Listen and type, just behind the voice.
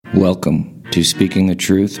Welcome to Speaking the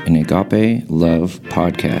Truth in Agape Love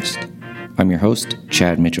Podcast. I'm your host,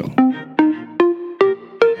 Chad Mitchell.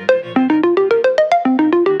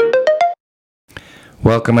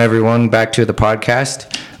 Welcome, everyone, back to the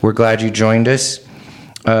podcast. We're glad you joined us.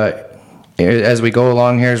 As we go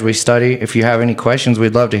along here, as we study, if you have any questions,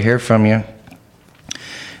 we'd love to hear from you.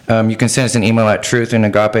 You can send us an email at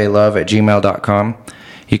truthinagapelove@gmail.com.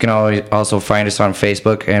 You can always also find us on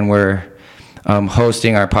Facebook, and we're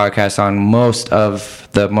hosting our podcast on most of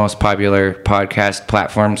the most popular podcast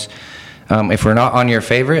platforms. If we're not on your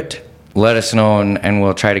favorite, let us know, and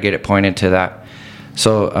we'll try to get it pointed to that.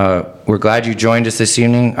 So we're glad you joined us this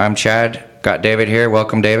evening. I'm Chad. Got David here.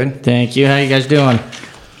 Welcome, David. Thank you. How you guys doing?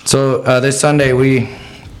 So this Sunday we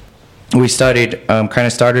studied, kind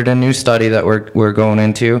of started a new study that we're going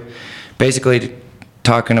into, basically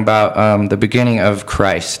talking about the beginning of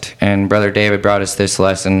Christ. And Brother David brought us this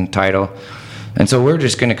lesson title. And so we're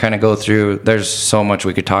just going to kind of go through, there's so much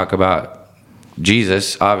we could talk about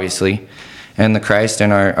Jesus, obviously, and the Christ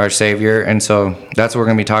and our Savior. And so that's what we're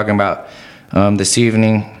going to be talking about this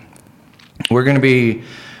evening. We're going to be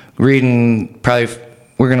reading,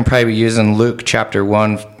 we're going to probably be using Luke chapter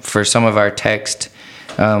 1 for some of our text.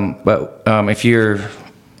 But if you're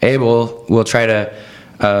able, we'll try to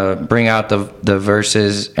bring out the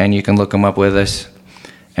verses, and you can look them up with us.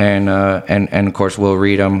 And of course, we'll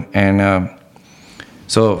read them. And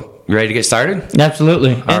so, you ready to get started?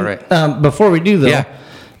 Absolutely. All right. Before we do, though,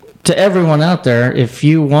 to everyone out there, if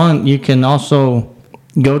you want, you can also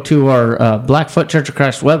go to our Blackfoot Church of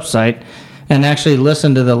Christ website and actually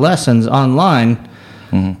listen to the lessons online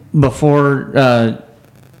before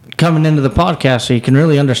coming into the podcast, so you can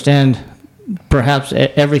really understand perhaps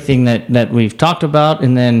everything that we've talked about.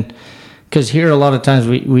 And then, because here a lot of times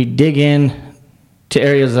we dig in to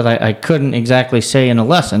areas that I couldn't exactly say in a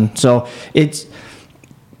lesson. So it's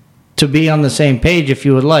to be on the same page. If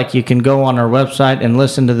you would like, you can go on our website and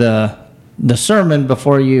listen to the sermon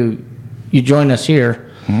before you join us here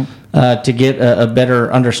to get a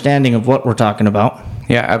better understanding of what we're talking about.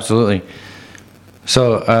 Yeah, absolutely.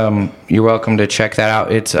 So you're welcome to check that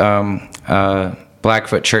out. It's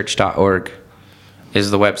blackfootchurch.org is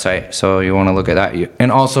the website, so you want to look at that.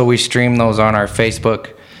 And also we stream those on our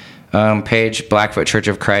Facebook page, Blackfoot Church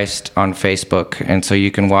of Christ on Facebook, and so you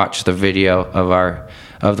can watch the video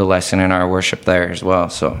of the lesson and our worship there as well.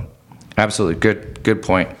 So absolutely good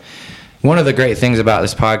point. One of the great things about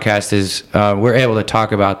this podcast is we're able to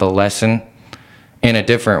talk about the lesson in a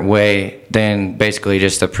different way than basically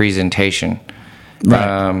just a presentation.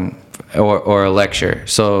 Right. Or a lecture.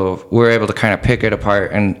 So we're able to kind of pick it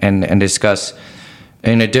apart and discuss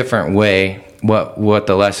in a different way what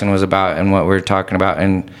the lesson was about and what we're talking about.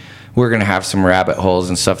 And we're going to have some rabbit holes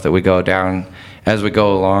and stuff that we go down as we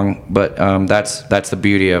go along. But that's the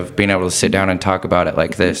beauty of being able to sit down and talk about it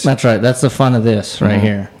like this. That's right. That's the fun of this right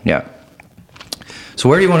here. Yeah. So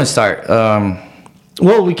where do you want to start?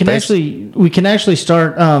 Well, we can actually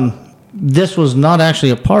start. This was not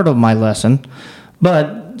actually a part of my lesson,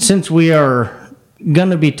 but since we are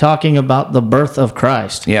going to be talking about the birth of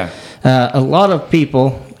Christ, a lot of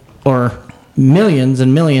people, or millions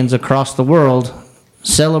and millions across the world,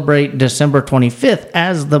 celebrate December 25th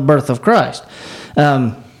as the birth of Christ.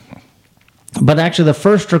 But actually, the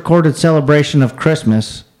first recorded celebration of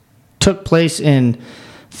Christmas took place in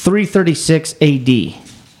 336 AD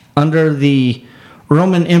under the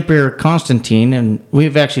Roman Emperor Constantine, and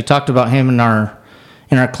we've actually talked about him in our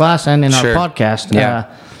class and in our podcast.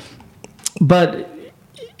 But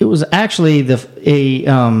it was actually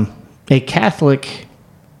a Catholic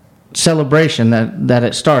celebration that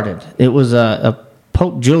it started. It was a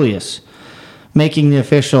Pope Julius making the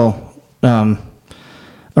official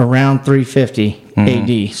around 350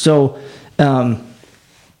 AD. So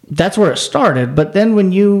that's where it started. But then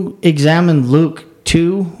when you examine Luke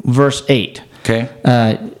 2 verse 8,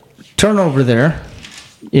 turn over there.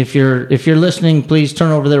 If you're listening, please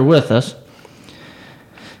turn over there with us.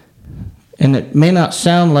 And it may not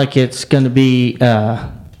sound like it's going to be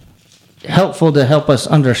helpful to help us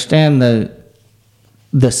understand the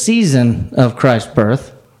season of Christ's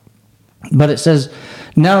birth, but it says,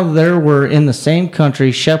 "Now there were in the same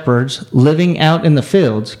country shepherds living out in the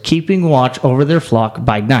fields, keeping watch over their flock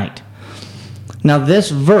by night." Now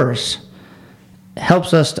this verse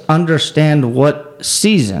helps us to understand what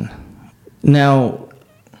season. Now,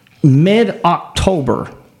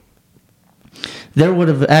 mid-October,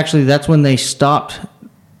 that's when they stopped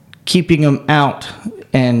keeping them out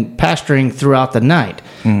and pasturing throughout the night.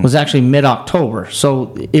 Was actually mid-October.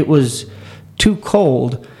 So it was too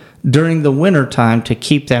cold during the winter time to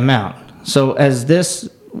keep them out. So as this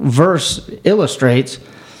verse illustrates,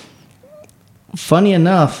 funny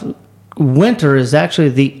enough, winter is actually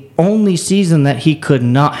the only season that he could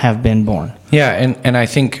not have been born. Yeah, and I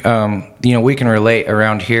think we can relate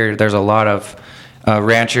around here. There's a lot of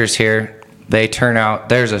ranchers here. They turn out.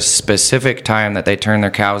 There's a specific time that they turn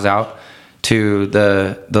their cows out to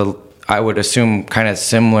the I would assume kind of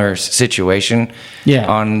similar situation. Yeah.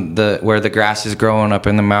 On where the grass is growing up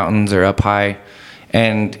in the mountains or up high,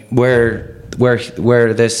 and where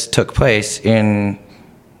this took place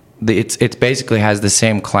it's basically has the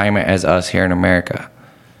same climate as us here in America.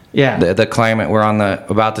 Yeah. The climate, we're on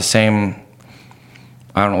about the same,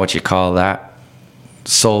 I don't know what you call that,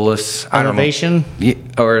 solstice, Elevation?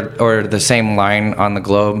 or the same line on the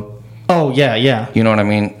globe. Oh, yeah, yeah. You know what I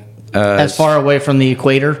mean? As far away from the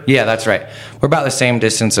equator? Yeah, that's right. We're about the same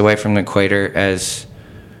distance away from the equator as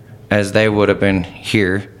they would have been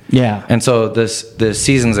here. Yeah. And so the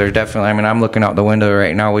seasons are definitely, I mean, I'm looking out the window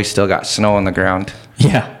right now. We still got snow on the ground.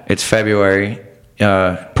 Yeah. It's February.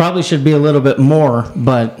 Probably should be a little bit more,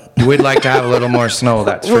 but we'd like to have a little more snow,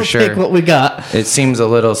 that's we'll for sure. take what we got. It seems a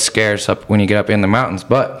little scarce up when you get up in the mountains,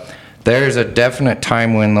 but there's a definite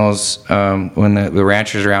time when when the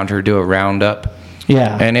ranchers around here do a roundup.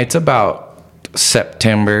 Yeah. And it's about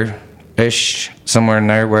September-ish, somewhere in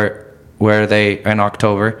there where they, in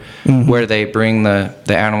October, where they bring the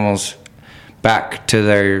animals back to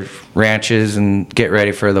their ranches and get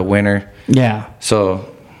ready for the winter. Yeah. So,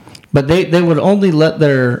 but they would only let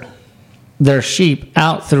their sheep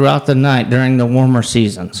out throughout the night during the warmer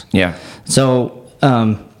seasons. yeah. So,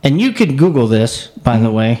 and you could Google this, by the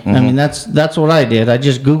way. I mean, that's what I did. I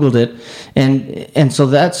just Googled it, and so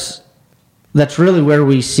that's really where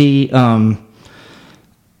we see.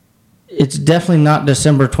 It's definitely not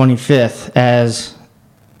December 25th as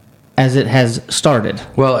it has started.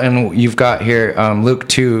 Well, and you've got here Luke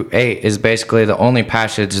 2:8 is basically the only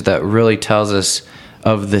passage that really tells us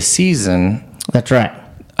of the season. That's right.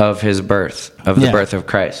 Of his birth, of the birth of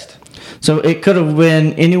Christ. So it could have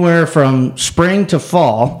been anywhere from spring to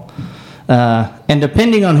fall, and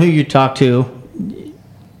depending on who you talk to,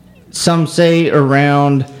 some say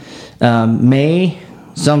around May,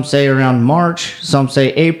 some say around March, some say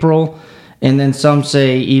April, and then some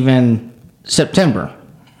say even September.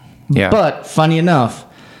 Yeah. But funny enough,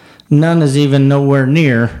 none is even nowhere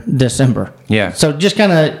near December. Yeah. So just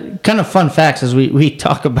kind of fun facts as we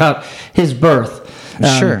talk about his birth.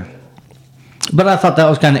 Sure. But I thought that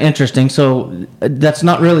was kind of interesting. So that's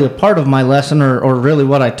not really a part of my lesson or really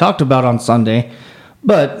what I talked about on Sunday,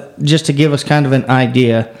 but just to give us kind of an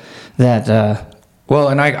idea that. Well,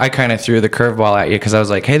 and I kind of threw the curveball at you because I was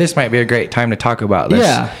like, hey, this might be a great time to talk about this.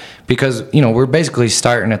 Yeah. Because, we're basically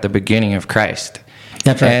starting at the beginning of Christ.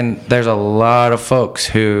 That's right. And there's a lot of folks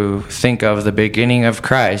who think of the beginning of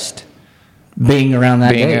Christ being around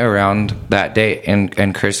that date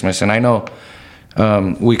and Christmas. And I know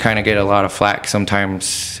we kind of get a lot of flack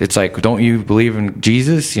sometimes. It's like, don't you believe in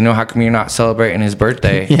Jesus? How come you're not celebrating his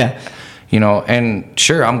birthday? Yeah. And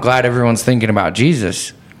sure, I'm glad everyone's thinking about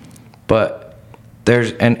Jesus. But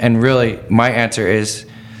there's, and really my answer is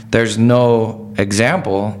there's no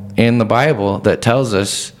example in the Bible that tells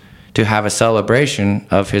us to have a celebration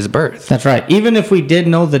of his birth. That's right. Even if we did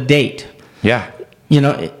know the date. Yeah.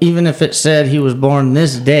 Even if it said he was born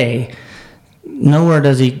this day, nowhere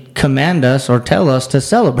does he command us or tell us to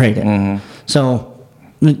celebrate it. Mm-hmm. So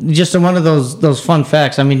just one of those fun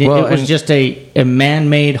facts. I mean, it was just a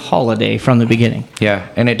man-made holiday from the beginning. Yeah,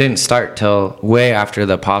 and it didn't start till way after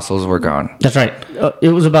the apostles were gone. That's right. It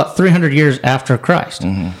was about 300 years after Christ.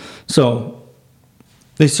 Mm-hmm. So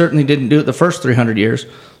they certainly didn't do it the first 300 years.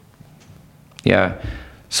 Yeah.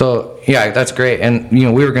 So, yeah, that's great. And, we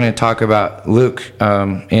were going to talk about Luke,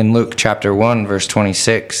 in Luke chapter 1, verse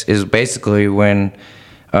 26, is basically when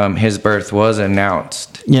his birth was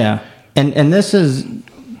announced. Yeah. And this is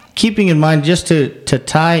keeping in mind just to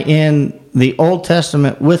tie in the Old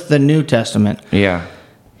Testament with the New Testament. Yeah.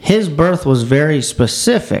 His birth was very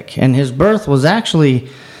specific, and his birth was actually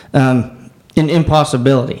an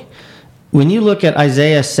impossibility. When you look at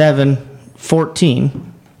Isaiah 7:14,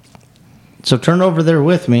 so turn over there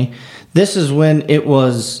with me. This is when it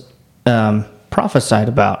was prophesied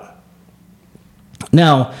about.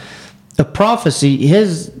 Now, the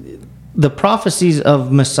prophecies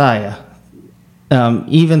of Messiah,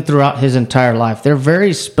 even throughout his entire life, they're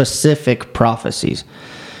very specific prophecies.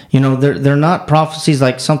 They're not prophecies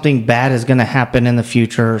like something bad is going to happen in the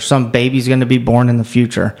future or some baby's going to be born in the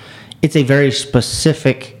future. It's a very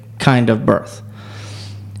specific kind of birth.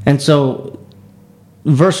 And so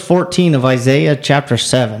verse 14 of Isaiah chapter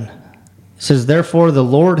 7 says, "Therefore the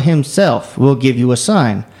Lord himself will give you a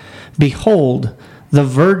sign. Behold, the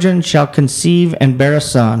virgin shall conceive and bear a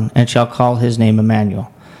son, and shall call his name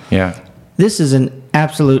Emmanuel. Yeah. This is an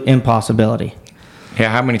absolute impossibility. Yeah,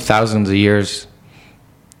 how many thousands of years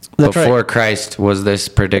That's before right. Christ was this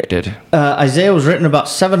predicted? Isaiah was written about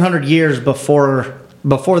 700 years before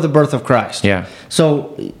the birth of Christ. Yeah.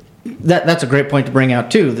 So that's a great point to bring out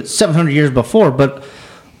too. That 700 years before, but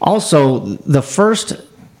also the first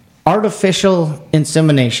artificial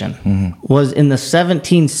insemination was in the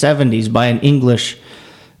 1770s by an English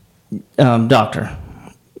doctor,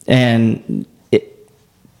 and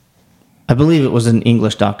I believe it was an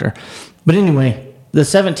English doctor. But anyway, the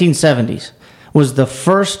 1770s was the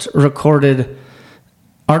first recorded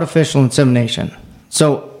artificial insemination.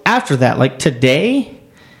 So after that, like today,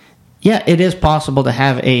 yeah, it is possible to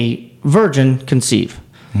have a virgin conceive.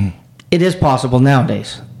 It is possible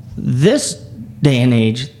nowadays. This day and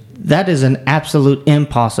age, that is an absolute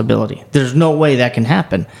impossibility. There's no way that can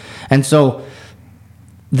happen. And so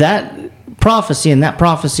that prophecy and that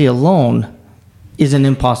prophecy alone is an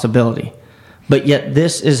impossibility. But yet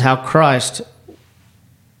this is how Christ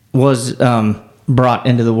was brought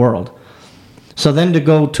into the world. So then to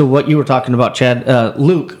go to what you were talking about, Chad,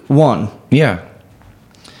 Luke 1. Yeah.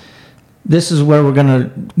 This is where we're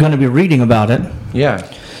gonna be reading about it. Yeah.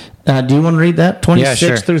 Do you want to read that? 26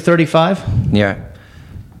 sure. through 35? Yeah.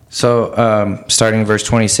 So, starting in verse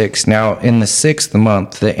 26, now in the 6th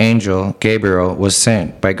month, the angel Gabriel was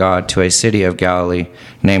sent by God to a city of Galilee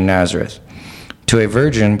named Nazareth, to a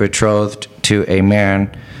virgin betrothed to a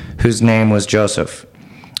man whose name was Joseph,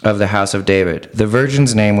 of the house of David. The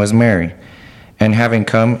virgin's name was Mary. And having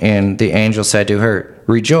come in, the angel said to her,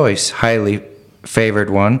 "Rejoice, highly favored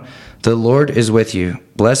one, the Lord is with you.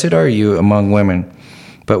 Blessed are you among women."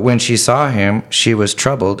 But when she saw him, she was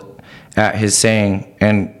troubled at his saying,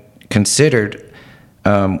 and considered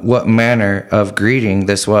what manner of greeting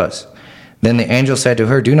this was. Then the angel said to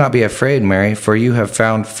her, "Do not be afraid, Mary, for you have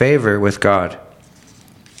found favor with God.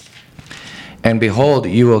 And behold,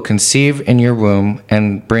 you will conceive in your womb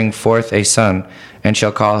and bring forth a son, and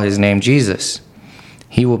shall call his name Jesus.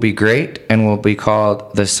 He will be great and will be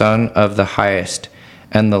called the Son of the Highest.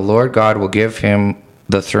 And the Lord God will give him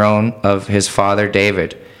the throne of his father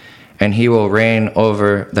David, and he will reign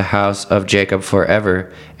over the house of Jacob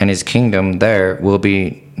forever, and his kingdom there will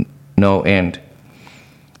be no end."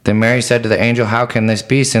 Then Mary said to the angel, "How can this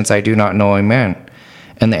be, since I do not know a man?"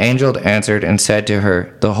 And the angel answered and said to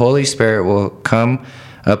her, "The Holy Spirit will come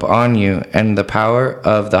upon you, and the power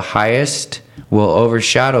of the Highest will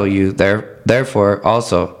overshadow you. Therefore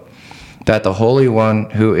also, that the Holy One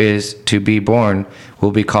who is to be born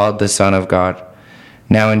will be called the Son of God.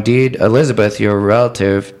 Now indeed, Elizabeth, your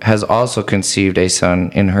relative, has also conceived a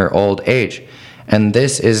son in her old age, and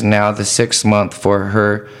this is now the 6th month for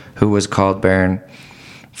her who was called barren.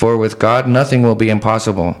 For with God nothing will be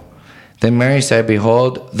impossible." Then Mary said,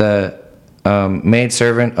 "Behold, the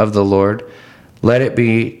maidservant of the Lord, let it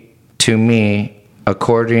be to me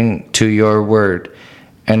according to your word."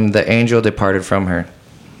 And the angel departed from her.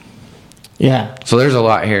 Yeah. So there's a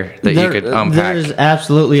lot here that you could unpack. There's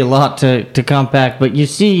absolutely a lot to compact, but you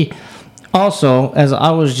see also, as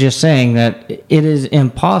I was just saying, that it is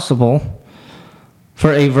impossible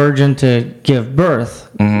for a virgin to give birth.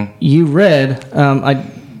 Mm-hmm. You read, I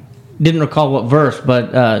didn't recall what verse,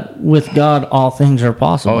 but with God all things are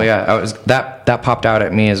possible. Oh yeah, that popped out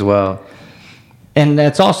at me as well. And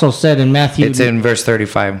that's also said in Matthew. It's in verse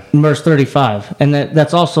 35. Verse 35, and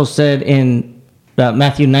that's also said in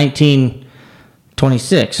Matthew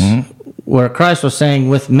 19:26, where Christ was saying,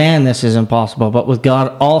 "With man this is impossible, but with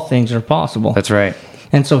God all things are possible." That's right.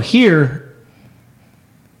 And so here,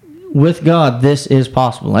 with God, this is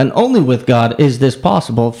possible. And only with God is this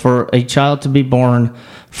possible for a child to be born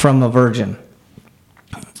from a virgin.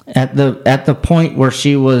 At the point where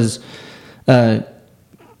she was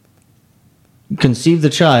conceived the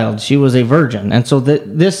child, she was a virgin. And so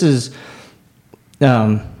this is,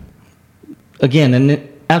 again, an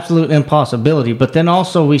absolute impossibility. But then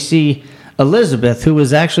also we see Elizabeth, who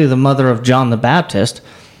was actually the mother of John the Baptist.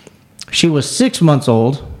 She was 6 months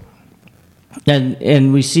old.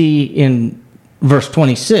 And we see in verse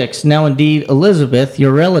 26, "Now indeed Elizabeth,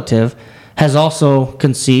 your relative, has also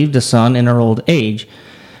conceived a son in her old age.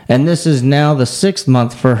 And this is now the 6th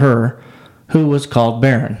month for her, who was called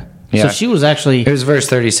barren." Yeah. So she was actually... It was verse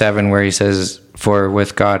 37 where he says, "For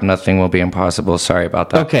with God nothing will be impossible." Sorry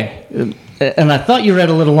about that. Okay. And I thought you read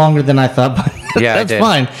a little longer than I thought, but Yeah, that's I did.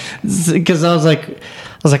 fine. Because I was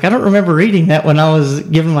like, I don't remember reading that when I was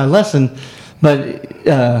giving my lesson. But...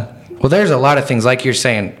 Well, there's a lot of things, like you're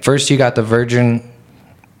saying. First, you got the virgin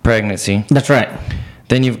pregnancy. That's right.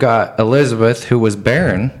 Then you've got Elizabeth, who was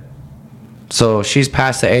barren. So she's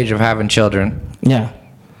past the age of having children. Yeah.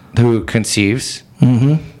 Who conceives.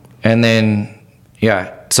 Mm-hmm. And then,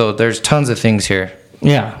 so there's tons of things here.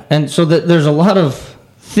 Yeah. And so there's a lot of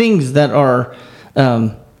things that are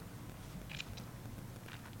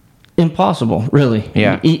impossible, really.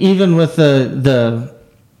 Yeah. Even with the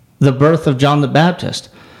birth of John the Baptist.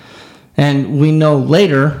 And we know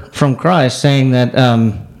later from Christ saying that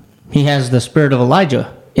he has the spirit of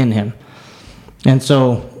Elijah in him. And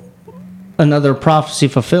so another prophecy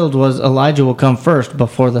fulfilled was Elijah will come first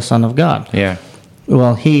before the Son of God. Yeah.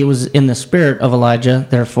 Well, he was in the spirit of Elijah,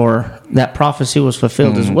 therefore that prophecy was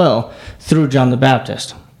fulfilled as well through John the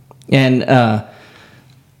Baptist. And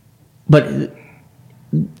but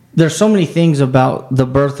there's so many things about the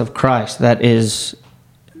birth of Christ that is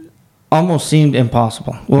almost seemed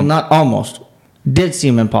impossible. Well, not almost, did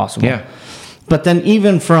seem impossible. Yeah. But then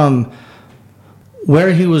even from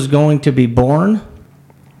where he was going to be born,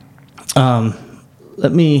 Well,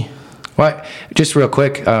 just real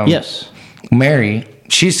quick. Yes. Mary,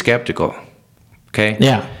 she's skeptical. Okay.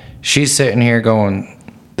 Yeah. She's sitting here going,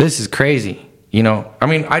 "This is crazy." You know. I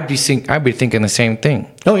mean, I'd be thinking the same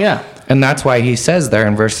thing. Oh yeah. And that's why he says there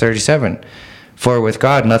in verse 37, "For with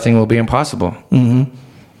God nothing will be impossible." Mm-hmm.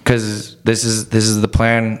 Because this is the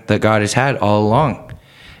plan that God has had all along.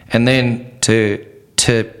 And then to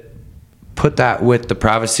put that with the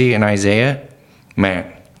prophecy in Isaiah,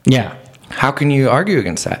 man. Yeah. How can you argue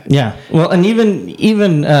against that? Yeah. Well, and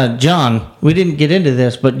even John, we didn't get into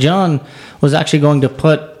this, but John was actually going to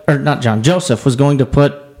Joseph was going to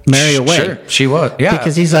put Mary away. Sure, she was. Yeah.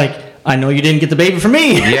 Because he's like, I know you didn't get the baby from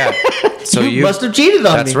me. Yeah. So you must have cheated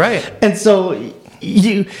on me. That's right. And so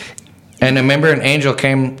And remember, an angel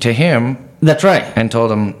came to him. That's right. And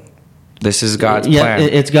told him, "This is God's plan. Yeah,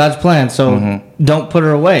 it's God's plan. So don't put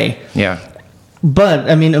her away." Yeah. But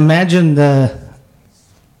I mean, imagine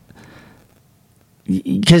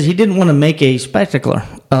because he didn't want to make a spectacle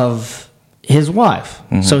of his wife,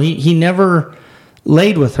 so he never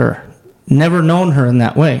laid with her, never known her in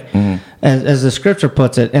that way, as the scripture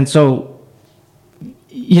puts it. And so,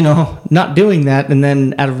 not doing that, and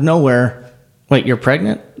then out of nowhere, wait, you're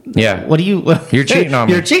pregnant? Yeah. What do you? You're cheating on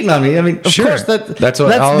me. You're cheating on me. I mean, of course, that's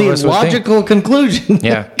the logical conclusion.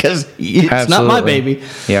 Yeah. Because it's not my baby.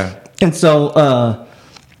 Yeah. And so, a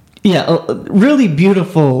really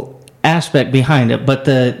beautiful aspect behind it. But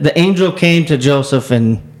the angel came to Joseph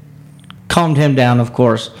and calmed him down, of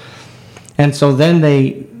course. And so then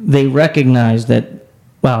they recognized that,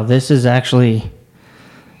 wow, this is actually,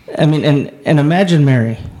 I mean, and imagine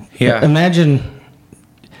Mary. Yeah. Imagine,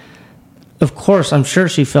 of course, I'm sure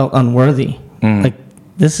she felt unworthy. Like,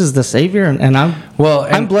 this is the Savior, and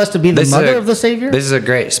I'm blessed to be the mother of the Savior. This is a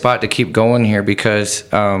great spot to keep going here because,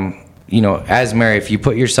 as Mary, if you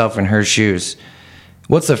put yourself in her shoes,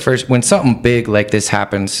 what's the first, when something big like this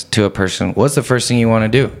happens to a person, what's the first thing you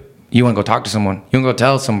want to do? You want to go talk to someone. You want to go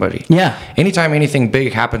tell somebody. Yeah. Anytime anything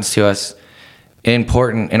big happens to us,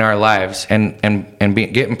 important in our lives, and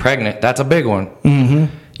getting pregnant, that's a big one. Mm-hmm.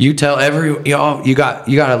 You tell you got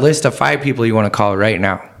a list of 5 people you want to call right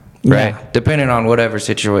now, right? Yeah. Depending on whatever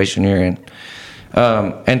situation you're in.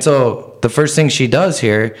 And so the first thing she does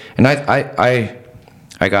here, and I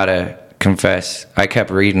gotta confess, I kept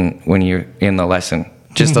reading when you're in the lesson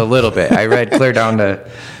just a little bit. I read clear down to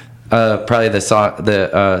probably the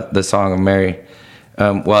Song of Mary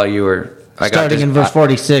while you were. Starting in verse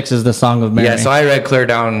 46 is the Song of Mary. Yeah, so I read clear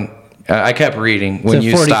down. I kept reading when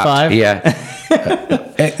you 45? stopped. Yeah,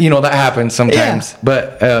 that happens sometimes.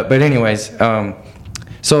 Yeah. But anyways,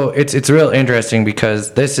 so it's real interesting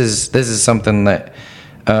because this is something that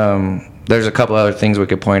there's a couple other things we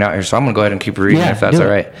could point out here. So I'm gonna go ahead and keep reading if that's all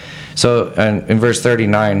right. So in verse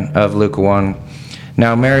 39 of Luke 1,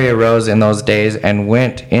 now Mary arose in those days and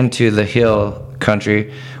went into the hill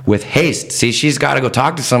country with haste. See, she's got to go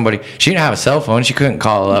talk to somebody. She didn't have a cell phone. She couldn't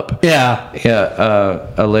call up.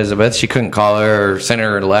 Elizabeth. She couldn't call her or send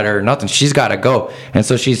her a letter or nothing. She's got to go. And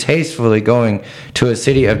so she's hastily going to a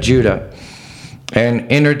city of Judah and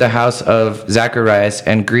entered the house of Zacharias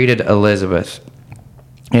and greeted Elizabeth.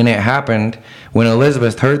 And it happened when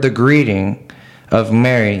Elizabeth heard the greeting of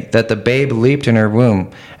Mary that the babe leaped in her womb,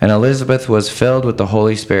 and Elizabeth was filled with the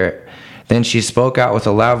Holy Spirit. Then she spoke out with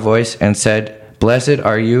a loud voice and said, "Blessed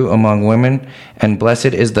are you among women, and blessed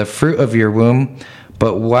is the fruit of your womb.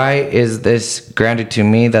 But why is this granted to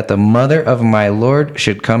me, that the mother of my Lord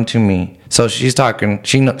should come to me?" So she's talking.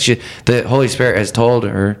 The Holy Spirit has told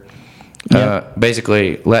her,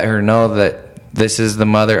 basically, let her know that this is the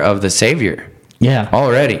mother of the Savior. Yeah.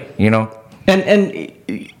 Already, And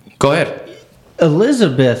go ahead.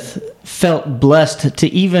 Elizabeth felt blessed to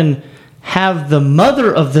even have the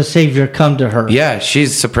mother of the Savior come to her. Yeah,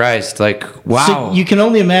 she's surprised. Like, wow. So you can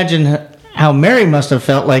only imagine how Mary must have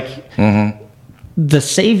felt like the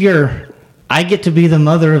Savior, I get to be the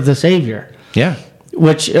mother of the Savior. Yeah.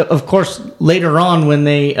 Which, of course, later on when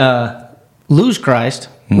they lose Christ,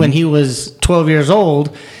 when he was 12 years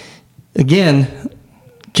old, again,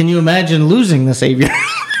 can you imagine losing the Savior?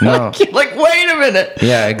 No. like, wait a minute.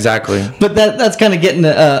 Yeah, exactly. But that's kind of getting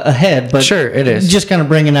ahead. But sure, it is. Just kind of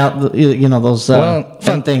bringing out, those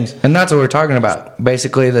fun things. And that's what we're talking about.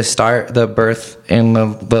 Basically, the birth in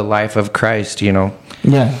the life of Christ,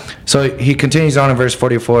 Yeah. So he continues on in verse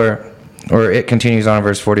 44, or it continues on in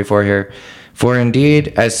verse 44 here. For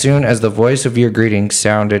indeed, as soon as the voice of your greeting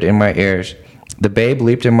sounded in my ears, the babe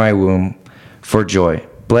leaped in my womb for joy.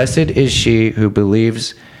 Blessed is she who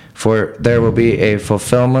believes, for there will be a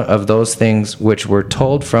fulfillment of those things which were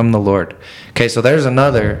told from the Lord. Okay, so there's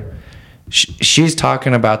another. She's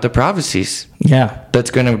talking about the prophecies. Yeah.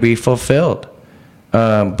 That's going to be fulfilled.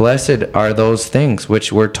 Blessed are those things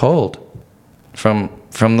which were told from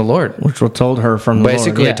the Lord. Which were told her from the Lord.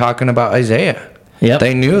 Basically talking about Isaiah. Yep.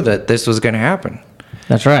 They knew that this was going to happen.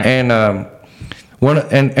 That's right. And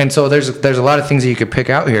so there's a lot of things that you could pick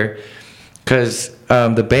out here, because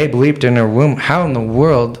the babe leaped in her womb. How in the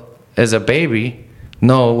world does a baby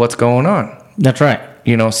know what's going on? That's right.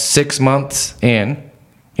 6 months in,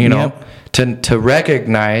 to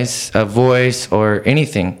recognize a voice or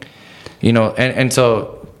anything, and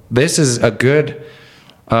so this is a good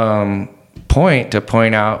point to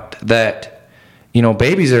point out that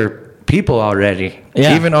babies are people already,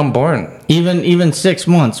 even unborn, even 6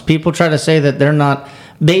 months. People try to say that they're not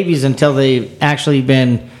babies until they've actually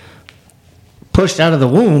been pushed out of the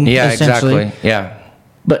womb. Yeah, essentially. exactly. Yeah.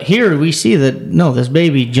 But here we see that no, this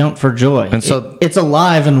baby jumped for joy, and so it's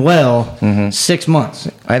alive and well. 6 months.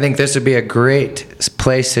 I think this would be a great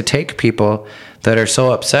place to take people that are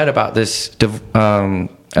so upset about this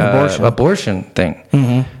abortion thing.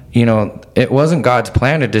 It wasn't God's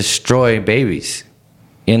plan to destroy babies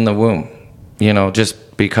in the womb,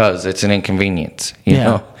 just because it's an inconvenience, you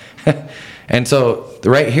know. And so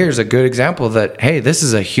right here is a good example that, hey, this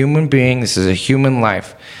is a human being, this is a human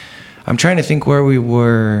life. I'm trying to think where we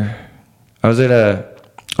were. I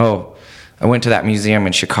went to that museum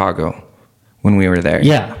in Chicago when we were there.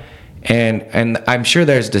 Yeah. And I'm sure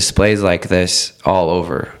there's displays like this all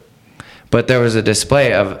over. But there was a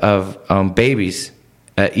display of babies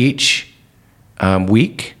at each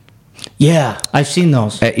week. Yeah, I've seen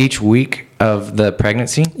those. At each week of the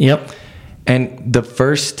pregnancy. Yep. And the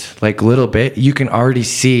first little bit, you can already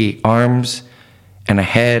see arms and a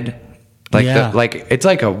head. It's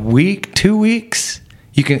like a week, 2 weeks.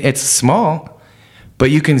 It's small, but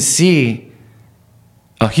you can see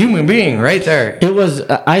a human being right there. It was.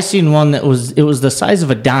 I seen one that was the size of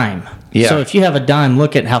a dime. Yeah. So if you have a dime,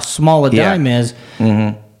 look at how small a dime is.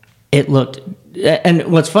 Mm-hmm. It looked. And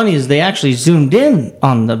what's funny is they actually zoomed in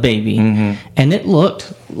on the baby, and it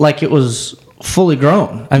looked like it was fully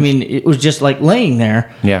grown. I mean, it was just like laying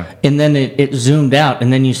there. Yeah. And then it zoomed out,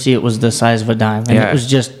 and then you see it was the size of a dime, and it was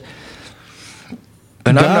just.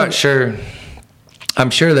 And I'm not sure. I'm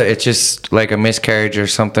sure that it's just like a miscarriage or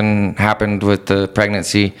something happened with the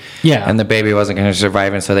pregnancy. Yeah. And the baby wasn't going to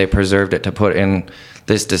survive, and so they preserved it to put in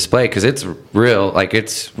this display because it's real.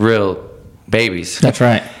 It's real babies. That's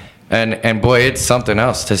right. And boy, it's something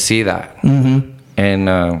else to see that. Mm-hmm. And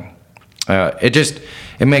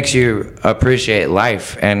it makes you appreciate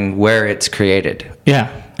life and where it's created. Yeah.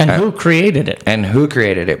 And who created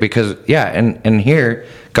it? Because and here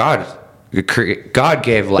God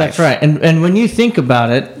gave life. That's right. And when you think about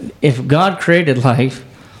it, if God created life,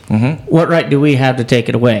 what right do we have to take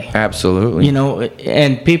it away? Absolutely.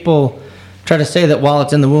 And people try to say that while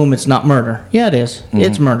it's in the womb, it's not murder. Yeah, it is. Mm-hmm.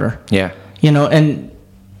 It's murder. Yeah. And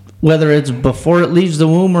whether it's before it leaves the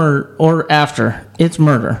womb or after, it's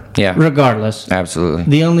murder. Yeah. Regardless. Absolutely.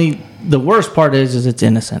 The worst part is it's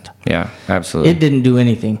innocent. Yeah, absolutely. It didn't do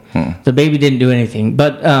anything. The baby didn't do anything.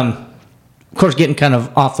 But, of course, getting kind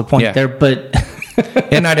of off the point there, but...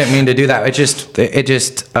 And I didn't mean to do that. It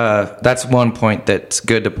just that's one point that's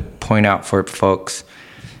good to point out for folks.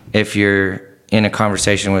 If you're in a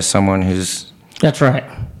conversation with someone That's right.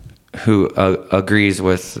 Who agrees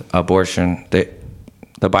with abortion,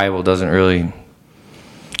 the Bible doesn't really...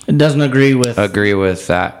 It doesn't agree with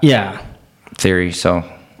that theory, so...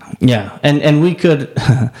 Yeah, and we could,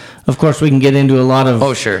 of course, we can get into a lot of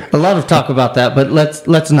a lot of talk about that, but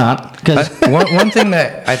let's not, because one thing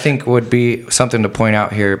that I think would be something to point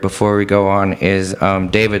out here before we go on is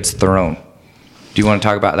David's throne. Do you want to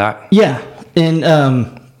talk about that? Yeah, and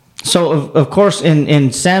so of course in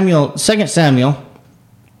 2 Samuel,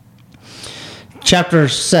 chapter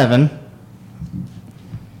 7,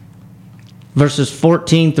 verses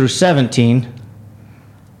 14 through 17.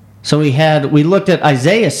 So we looked at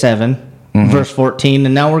Isaiah 7, verse 14,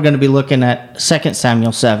 and now we're going to be looking at 2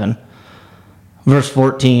 Samuel 7, verse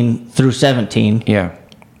 14 through 17. Yeah.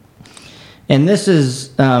 And this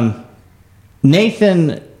is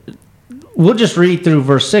Nathan. We'll just read through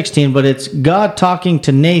verse 16, but it's God talking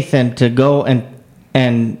to Nathan to go and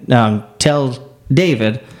tell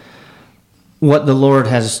David what the Lord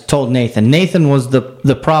has told Nathan. Nathan was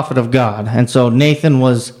the prophet of God, and so Nathan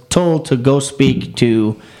was told to go speak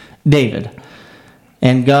to David.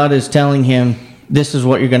 And God is telling him, this is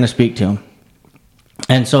what you're going to speak to him.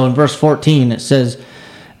 And so in verse 14 it says,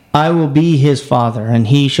 I will be his father, and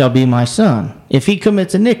he shall be my son. If he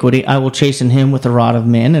commits iniquity, I will chasten him with the rod of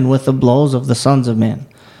men and with the blows of the sons of men.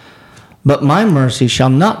 But my mercy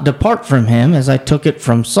shall not depart from him, as I took it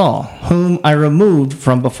from Saul, whom I removed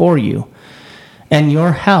from before you. And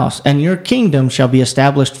your house and your kingdom shall be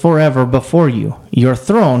established forever before you. Your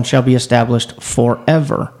throne shall be established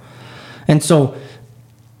forever. And so,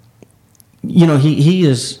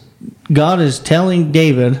 God is telling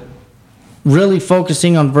David, really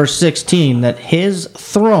focusing on verse 16, that his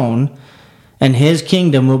throne and his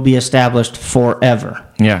kingdom will be established forever.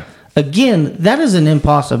 Yeah. Again, that is an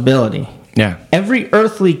impossibility. Yeah. Every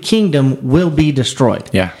earthly kingdom will be destroyed.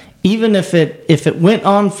 Yeah. Even if it went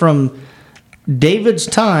on from David's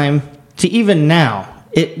time to even now,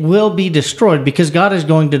 it will be destroyed because God is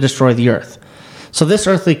going to destroy the earth. So this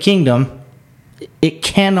earthly kingdom, it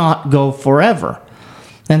cannot go forever.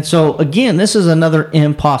 And so again, this is another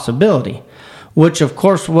impossibility, which of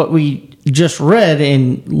course what we just read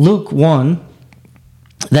in Luke 1,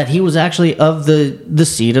 that he was actually of the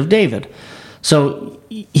seed of David. So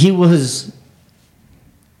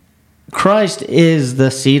Christ is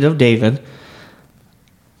the seed of David,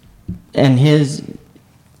 and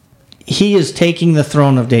he is taking the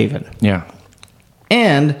throne of David. Yeah.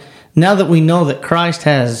 And now that we know that Christ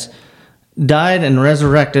has died and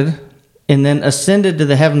resurrected and then ascended to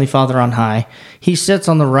the Heavenly Father on high, he sits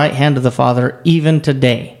on the right hand of the Father even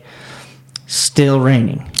today, still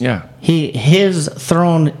reigning. Yeah. His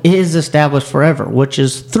throne is established forever, which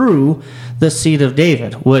is through the seed of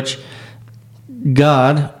David, which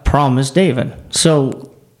God promised David. So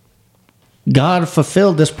God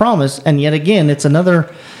fulfilled this promise, and yet again, it's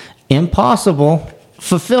another impossible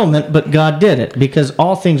fulfillment, but God did it because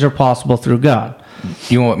all things are possible through God.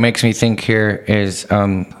 You know what makes me think here is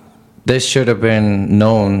this should have been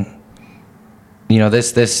known. You know,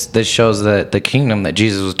 this shows that the kingdom that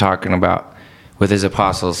Jesus was talking about with his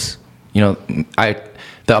apostles. You know,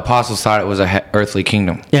 the apostles thought it was a earthly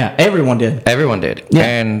kingdom. Yeah, everyone did. Everyone did. Yeah.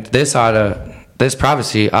 And this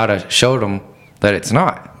prophecy ought to show them that it's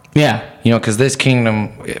not. Yeah. You know, because this kingdom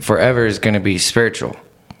forever is going to be spiritual.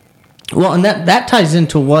 Well, and that ties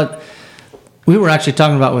into what we were actually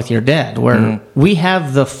talking about with your dad, where we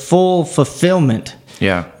have the full fulfillment.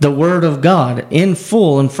 Yeah. The Word of God in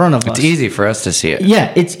full in front of us. It's easy for us to see it.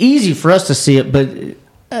 Yeah, it's easy for us to see it, but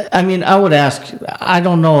I mean, I would ask, I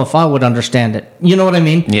don't know if I would understand it. You know what I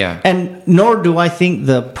mean? Yeah. And nor do I think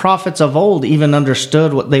the prophets of old even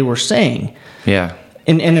understood what they were saying. Yeah.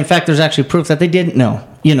 And in fact, there's actually proof that they didn't know,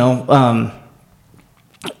 you know.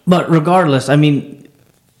 But regardless, I mean,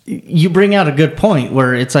 you bring out a good point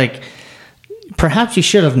where it's like, perhaps you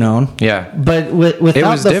should have known. Yeah. But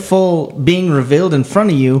without the full being revealed in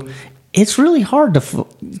front of you, it's really hard to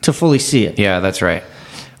fully see it. Yeah, that's right.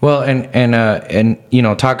 Well, and you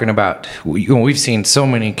know, talking about, we've seen so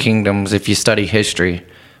many kingdoms, if you study history,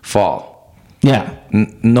 fall. Yeah.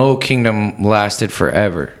 No kingdom lasted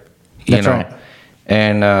forever. That's right.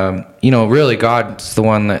 And you know, really, God's the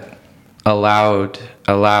one that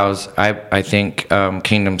allows, I think,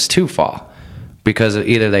 kingdoms to fall, because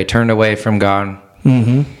either they turned away from God,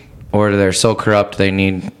 or they're so corrupt they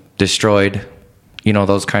need destroyed. You know,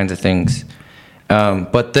 those kinds of things.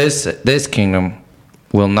 But this kingdom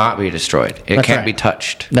will not be destroyed. It can't be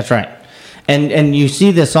touched. That's right. And you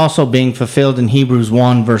see this also being fulfilled in Hebrews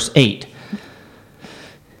 1, verse 8.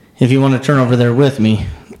 If you want to turn over there with me.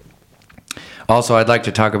 Also, I'd like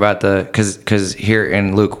to talk about because here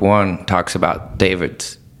in Luke 1 talks about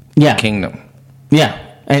David's kingdom. Yeah,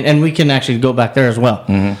 and we can actually go back there as well.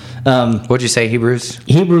 What'd you say, Hebrews?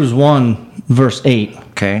 Hebrews 1, verse 8.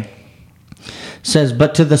 Okay. Says,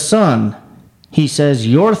 but to the Son, he says,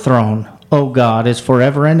 your throne, O God, is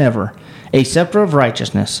forever and ever. A scepter of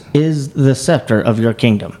righteousness is the scepter of your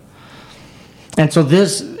kingdom. And so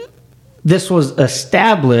this was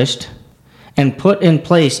established and put in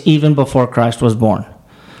place even before Christ was born.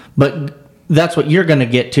 But that's what you're going to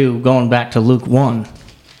get to going back to Luke 1.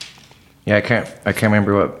 Yeah, I can't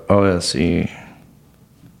remember what. Oh, let's see.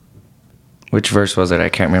 Which verse was it? I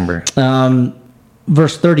can't remember.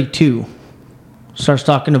 Verse 32 starts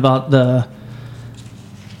talking about the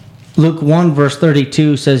Luke 1 verse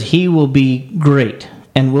 32 says, "He will be great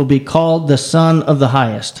and will be called the Son of the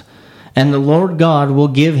Highest, and the Lord God will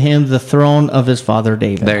give him the throne of his father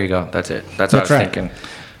David." There you go. That's it. That's what I was right. thinking.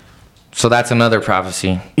 So that's another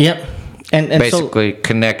prophecy. Yep. And Basically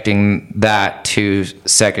connecting that to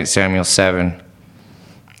 2 Samuel 7.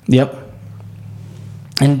 Yep.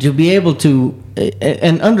 And to be able to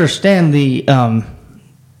and understand the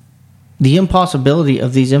impossibility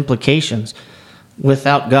of these implications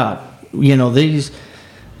without God. You know,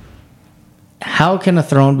 how can a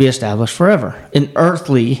throne be established forever? An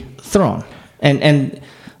earthly throne. And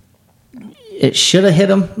it should have hit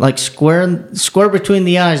him like square between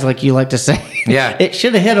the eyes, like you like to say. Yeah. It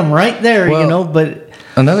should have hit him right there, Well, but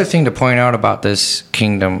another thing to point out about this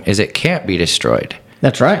kingdom is it can't be destroyed.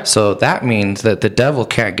 that's right. So that means that the devil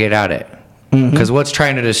can't get at it. Because what's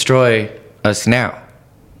trying to destroy us now?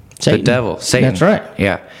 Satan. The devil, Satan. That's right.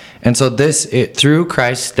 Yeah. And so through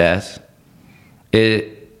Christ's death,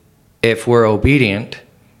 if we're obedient,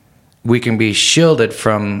 we can be shielded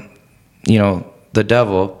from, the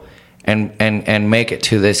devil and make it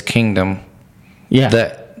to this kingdom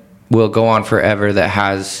that will go on forever,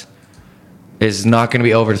 that is not going to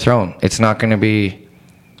be overthrown. It's not going to be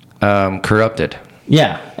corrupted.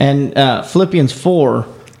 Yeah. And Philippians 4,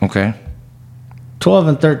 Okay. 12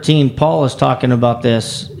 and 13, Paul is talking about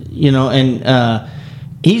this, and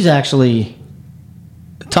he's actually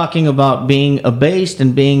talking about being abased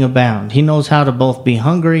and being abound. He knows how to both be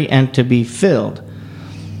hungry and to be filled.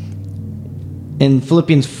 In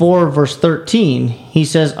Philippians 4, verse 13, he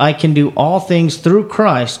says, "I can do all things through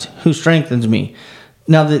Christ who strengthens me."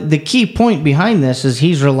 Now, the key point behind this is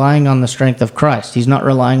he's relying on the strength of Christ. He's not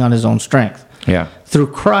relying on his own strength. Yeah. Through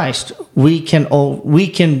Christ, we can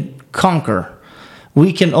conquer.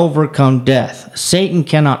 We can overcome death. Satan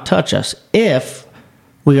cannot touch us if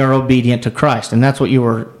we are obedient to Christ, and that's what you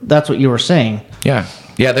were saying. Yeah.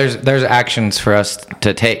 Yeah. There's actions for us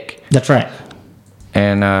to take. That's right.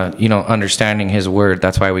 And, understanding his word,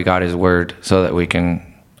 that's why we got his word, so that we can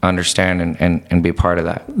understand and be part of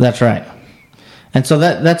that. That's right. And so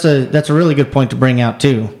that's a really good point to bring out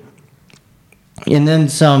too. And then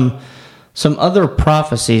some other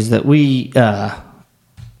prophecies that we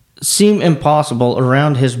seem impossible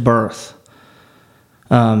around his birth.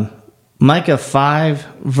 Micah 5,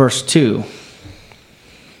 verse 2.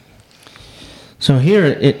 So here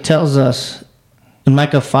it tells us in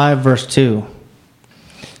Micah 5, verse 2,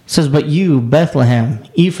 it says, "But you, Bethlehem,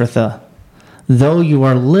 Ephrathah, though you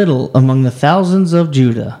are little among the thousands of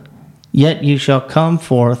Judah, yet you shall come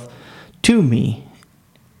forth to me,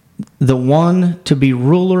 the one to be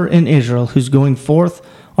ruler in Israel, whose going forth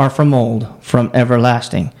are from old, from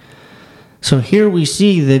everlasting." So here we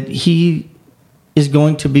see that he is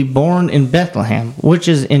going to be born in Bethlehem, which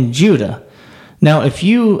is in Judah. Now, if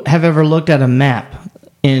you have ever looked at a map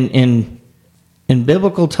in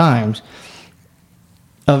biblical times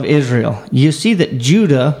of Israel, you see that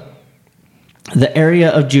Judah, the area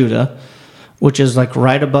of Judah, which is like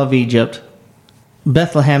right above Egypt,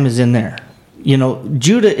 Bethlehem is in there.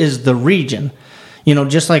 Judah is the region.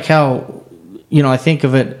 Just like how, I think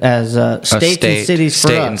of it as states and cities for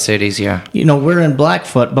us. State and cities, yeah. We're in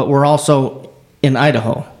Blackfoot, but we're also in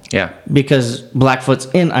Idaho. Yeah. Because Blackfoot's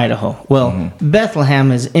in Idaho. Well,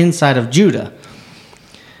 Bethlehem is inside of Judah.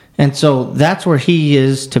 And so that's where he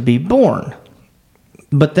is to be born.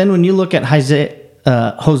 But then when you look at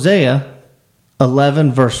Hosea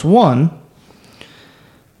 11, verse 1, it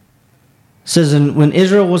says, "And when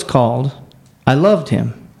Israel was called, I loved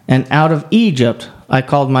him, and out of Egypt I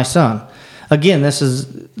called my son." Again,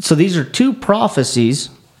 these are two prophecies.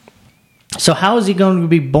 So how is he going to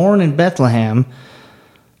be born in Bethlehem,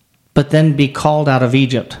 but then be called out of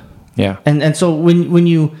Egypt? Yeah. And so when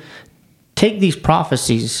you take these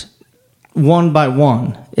prophecies one by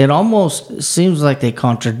one, it almost seems like they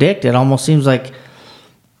contradict. It almost seems like,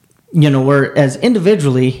 whereas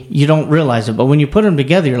individually you don't realize it, but when you put them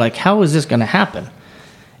together, you're like, how is this going to happen?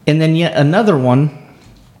 And then yet another one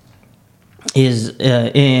is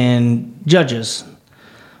in Judges.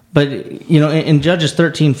 But, in Judges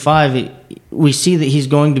 13:5, we see that he's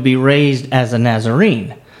going to be raised as a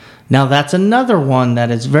Nazarene. Now, that's another one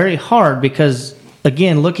that is very hard because,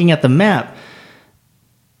 again, looking at the map,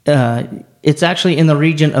 it's actually in the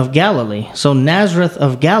region of Galilee. So Nazareth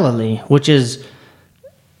of Galilee, which is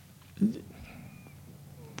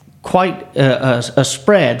quite a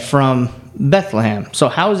spread from Bethlehem. So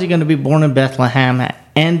how is he going to be born in Bethlehem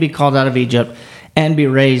and be called out of Egypt and be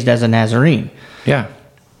raised as a Nazarene. Yeah.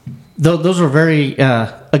 Those are very,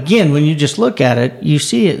 again, when you just look at it, you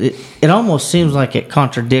see it almost seems like it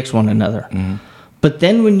contradicts one another. Mm-hmm. But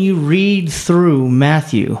then when you read through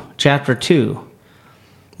Matthew chapter 2,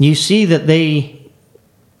 you see that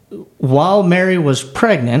while Mary was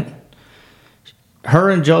pregnant, her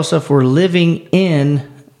and Joseph were living in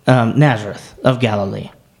Nazareth of Galilee.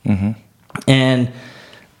 Mm-hmm. And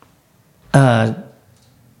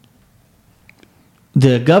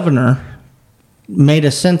the governor made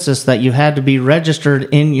a census that you had to be registered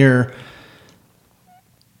in your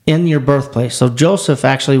birthplace. So Joseph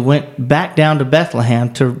actually went back down to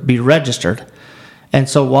Bethlehem to be registered. And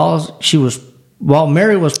so while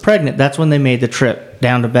Mary was pregnant, that's when they made the trip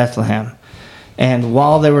down to Bethlehem. And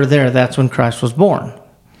while they were there, that's when Christ was born.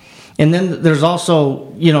 And then there's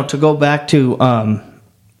also, to go back to,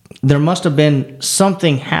 there must have been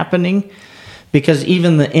something happening, because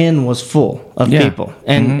even the inn was full of people.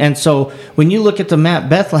 And and so when you look at the map,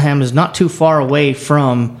 Bethlehem is not too far away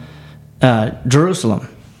from Jerusalem.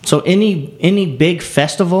 So any big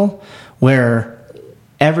festival where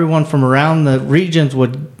everyone from around the regions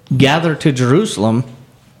would gather to Jerusalem,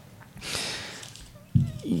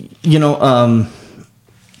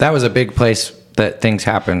 that was a big place that things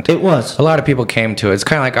happened. It was. A lot of people came to it. It's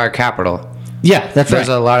kind of like our capital. Yeah, that's right. There's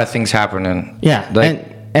a lot of things happening. Yeah,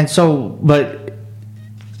 and so, but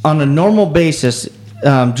on a normal basis,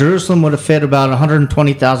 Jerusalem would have fit about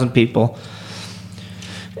 120,000 people.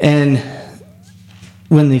 And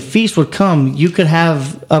when the feast would come, you could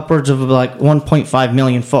have upwards of like 1.5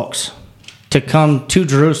 million folks to come to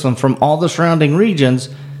Jerusalem from all the surrounding regions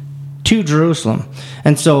to Jerusalem.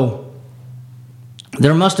 And so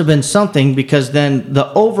there must have been something, because then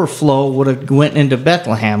the overflow would have went into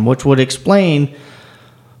Bethlehem, which would explain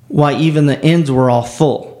why even the inns were all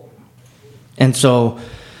full. And so,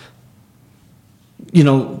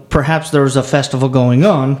 perhaps there was a festival going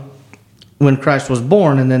on when Christ was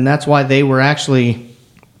born, and then that's why they were actually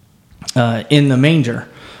in the manger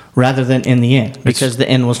rather than in the inn, because the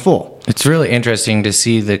inn was full. It's really interesting to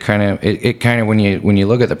see the kind of it kind of when you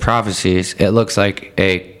look at the prophecies, it looks like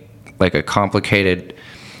a complicated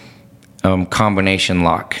combination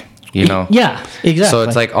lock, Yeah, exactly. So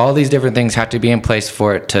it's like all these different things have to be in place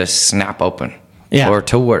for it to snap open, or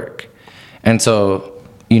to work. And so,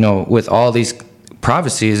 with all these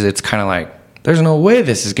prophecies, it's kind of like, there's no way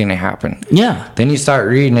this is going to happen. Yeah. Then you start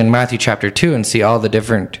reading in Matthew chapter 2 and see all the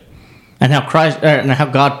different... And how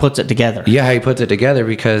God puts it together. Yeah, how he puts it together,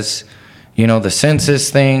 because, the census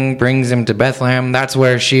thing brings him to Bethlehem. That's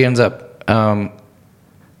where she ends up having,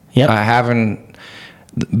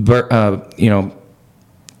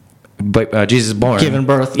 Jesus born. Giving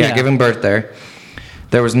birth, yeah. Giving birth there.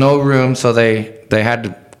 There was no room, so they had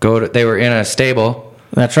to they were in a stable.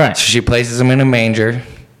 That's right. So she places him in a manger.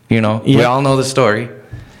 We all know the story.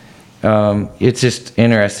 It's just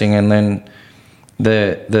interesting. And then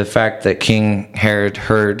the fact that King Herod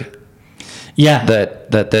heard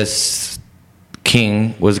that this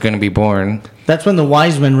king was going to be born. That's when the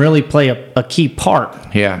wise men really play a key part.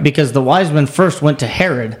 Yeah. Because the wise men first went to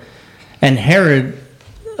Herod, and Herod,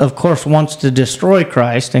 of course, wants to destroy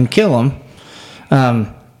Christ and kill him.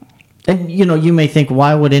 And, you may think,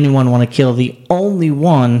 why would anyone want to kill the only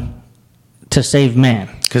one to save man?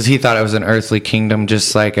 Because he thought it was an earthly kingdom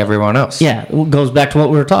just like everyone else. Yeah, it goes back to what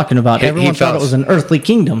we were talking about. Everyone thought it was an earthly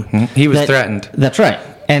kingdom. He was threatened. That's right.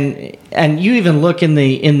 And you even look in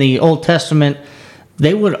the Old Testament,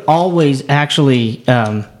 they would always actually,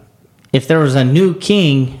 if there was a new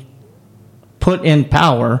king put in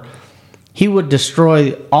power, he would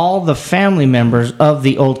destroy all the family members of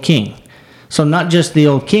the old king. So not just the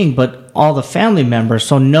old king, but all the family members.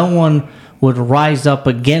 So no one would rise up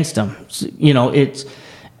against him.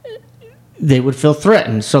 They would feel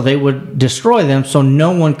threatened. So they would destroy them, so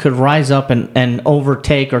no one could rise up and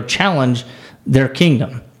overtake or challenge their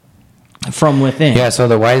kingdom from within. Yeah, so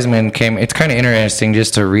the wise men came. It's kind of interesting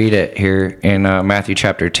just to read it here in Matthew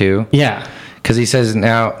chapter 2. Yeah. Because he says,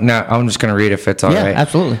 now I'm just going to read if it's all right. Yeah,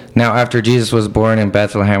 absolutely. Now, after Jesus was born in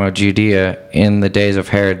Bethlehem of Judea in the days of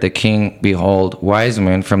Herod the king, behold, wise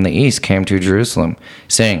men from the east came to Jerusalem,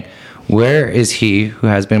 saying, where is he who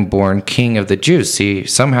has been born king of the Jews? See,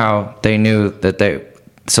 somehow they knew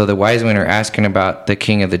so the wise men are asking about the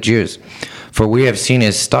king of the Jews. For we have seen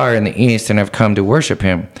his star in the east and have come to worship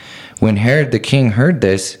him. When Herod the king heard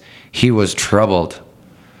this, he was troubled,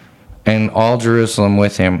 and all Jerusalem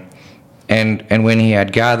with him. And when he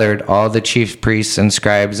had gathered all the chief priests and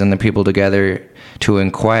scribes and the people together to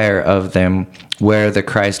inquire of them where the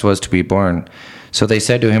Christ was to be born. So they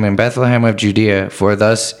said to him, in Bethlehem of Judea, for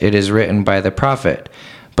thus it is written by the prophet,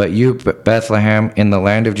 But you, Bethlehem, in the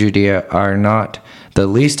land of Judea, are not the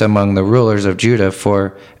least among the rulers of Judah,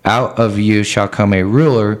 for out of you shall come a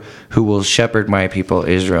ruler who will shepherd my people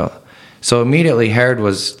Israel. So immediately Herod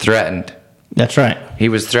was threatened. That's right. He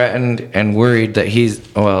was threatened and worried that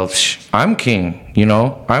I'm king,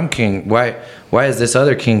 I'm king. Why is this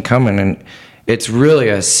other king coming? And it's really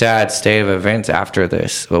a sad state of events after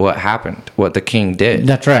this, what happened, what the king did.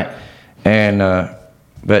 That's right. And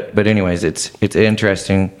but anyways, it's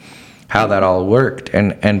interesting how that all worked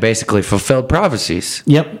and basically fulfilled prophecies.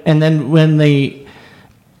 Yep. And then when they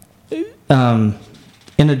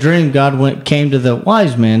in a dream, God came to the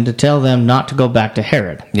wise men to tell them not to go back to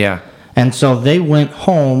Herod. Yeah. And so they went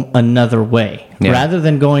home another way. Yeah. Rather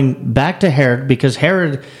than going back to Herod, because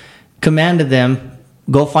Herod commanded them,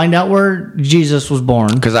 go find out where Jesus was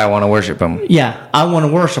born. Because I want to worship him. Yeah, I want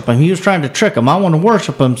to worship him. He was trying to trick him. I want to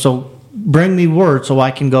worship him, so bring me word so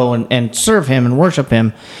I can go and serve him and worship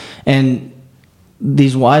him. And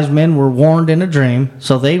these wise men were warned in a dream,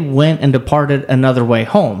 so they went and departed another way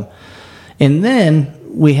home. And then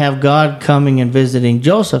we have God coming and visiting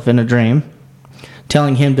Joseph in a dream,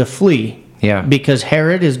 telling him to flee. Yeah. Because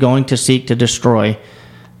Herod is going to seek to destroy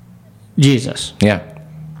Jesus. Yeah.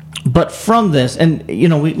 But from this, and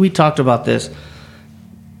we talked about this,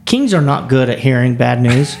 kings are not good at hearing bad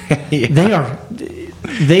news. Yeah.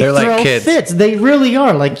 They're like throw kids. fits. They really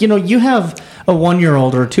are. Like, you have a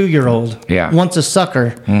 1-year-old or a 2-year-old Yeah. wants a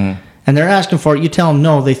sucker, and they're asking for it. You tell them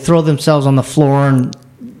no. They throw themselves on the floor and,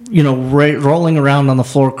 rolling around on the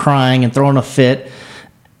floor crying and throwing a fit.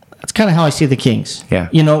 That's kind of how I see the kings. Yeah.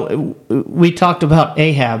 We talked about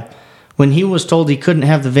Ahab when he was told he couldn't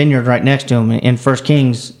have the vineyard right next to him in 1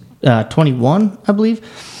 Kings 21, I believe.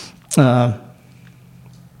 Let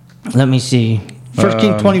me see. 1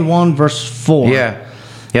 Kings 21, verse 4. Yeah.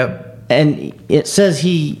 Yep. And it says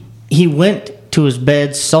he went to his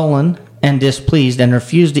bed sullen and displeased and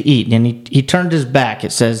refused to eat. And he turned his back,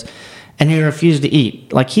 it says, and he refused to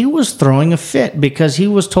eat. Like he was throwing a fit because he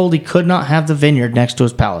was told he could not have the vineyard next to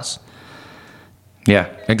his palace. Yeah,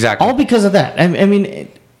 exactly. All because of that. I mean,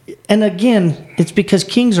 and again, it's because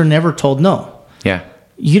kings are never told no. Yeah.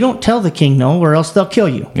 You don't tell the king no, or else they'll kill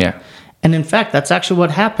you. Yeah. And in fact, that's actually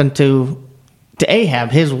what happened to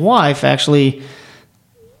Ahab. His wife actually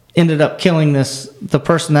ended up killing the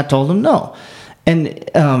person that told him no.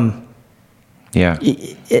 And Yeah.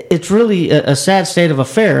 it's really a sad state of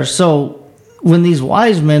affairs. So when these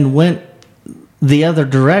wise men went the other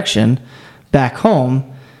direction back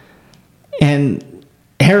home, and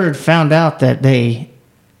Herod found out that they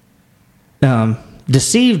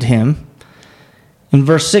deceived him, in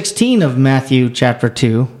verse 16 of Matthew chapter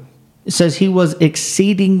 2, it says he was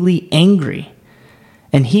exceedingly angry,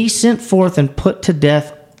 and he sent forth and put to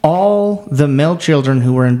death all the male children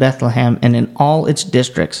who were in Bethlehem and in all its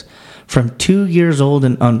districts, from 2 years old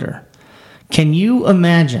and under. Can you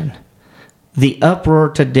imagine the uproar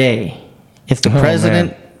today if the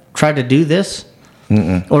president tried to do this?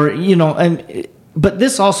 Or, but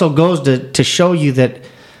this also goes to show you that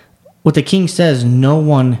what the king says, no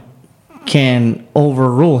one can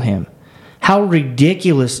overrule him. How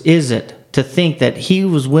ridiculous is it to think that he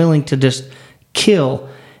was willing to just kill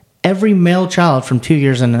every male child from 2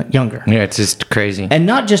 years and younger? Yeah, it's just crazy. And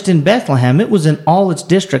not just in Bethlehem, it was in all its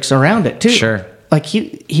districts around it too. Sure. Like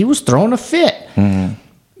he was throwing a fit.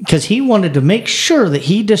 Because he wanted to make sure that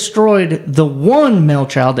he destroyed the one male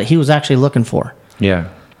child that he was actually looking for. Yeah.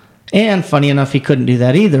 And funny enough, he couldn't do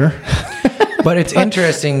that either. But it's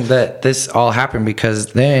interesting that this all happened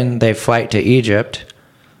because then they flight to Egypt.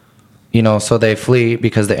 So they flee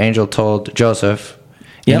because the angel told Joseph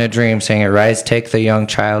in a dream saying, "Arise, take the young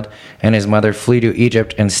child and his mother, flee to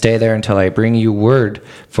Egypt and stay there until I bring you word,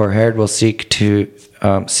 for Herod will seek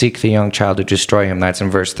the young child to destroy him." That's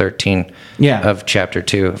in verse 13 of chapter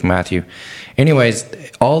 2 of Matthew. Anyways,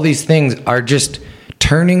 all these things are just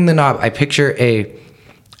turning the knob. I picture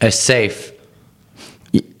a safe.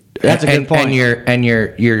 That's a good point. And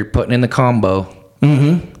you're putting in the combo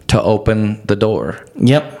to open the door.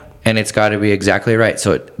 Yep. And it's got to be exactly right.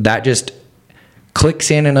 So that just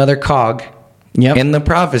clicks in another cog in the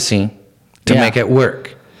prophecy to make it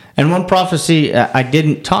work. And one prophecy I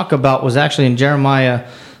didn't talk about was actually in Jeremiah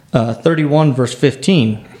 31, verse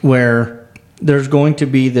 15, where there's going to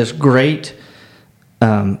be this great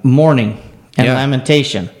mourning and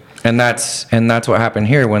lamentation. And that's what happened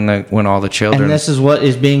here when all the children. And this is what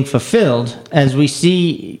is being fulfilled as we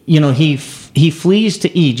see. He flees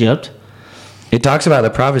to Egypt. It talks about the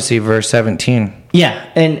prophecy, verse 17. Yeah,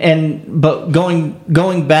 but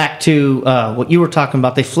going back to what you were talking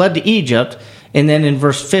about, they fled to Egypt, and then in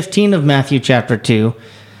verse 15 of Matthew chapter 2,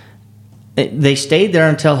 They stayed there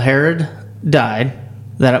until Herod died,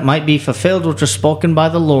 that it might be fulfilled which was spoken by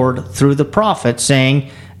the Lord through the prophet, saying,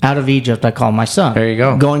 out of Egypt I call my son. There you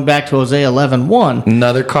go. Going back to Hosea 11:1.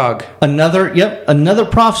 Another cog. Another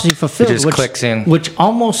prophecy fulfilled, It just clicks in. which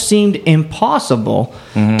almost seemed impossible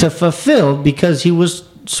to fulfill because he was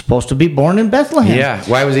supposed to be born in Bethlehem. Yeah.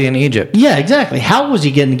 Why was he in Egypt? Yeah, exactly. How was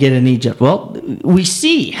he going to get in Egypt? Well, we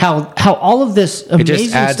see how all of this It amazing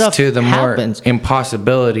just adds stuff to the happens. more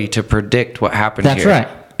impossibility to predict what happened That's here. right.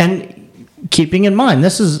 And keeping in mind,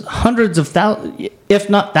 this is hundreds of thousands, if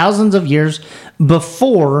not thousands of years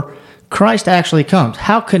before Christ actually comes.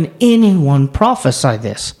 How can anyone prophesy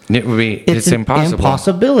this? It would be. It's an impossible.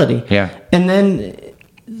 impossibility. Yeah. And then,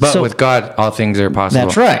 But with God, all things are possible.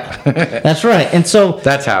 that's right. That's right. And so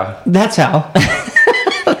That's how. that's how.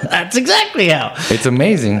 That's exactly how. It's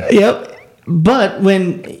amazing. Yep. But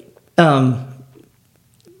when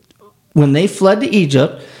they fled to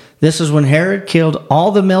Egypt, this is when Herod killed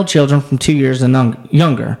all the male children from 2 years and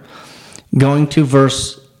younger. Going to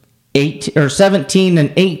verse 18 or 17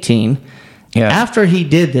 and 18. Yeah. After he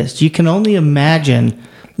did this, you can only imagine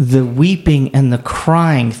the weeping and the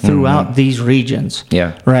crying throughout these regions.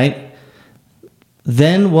 Yeah. Right?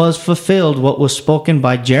 Then was fulfilled what was spoken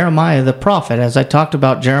by Jeremiah the prophet, as I talked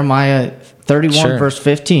about Jeremiah 31 Sure. verse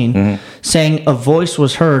 15, saying, a voice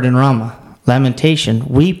was heard in Ramah, lamentation,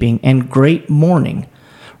 weeping, and great mourning.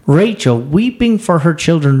 Rachel weeping for her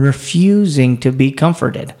children, refusing to be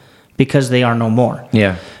comforted because they are no more.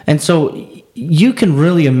 Yeah. And so you can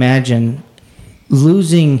really imagine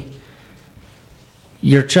losing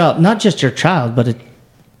your child, not just your child, but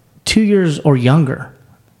 2 years or younger.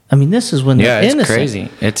 I mean, this is when Yeah, they're it's innocent. crazy.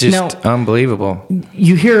 It's just Now, unbelievable.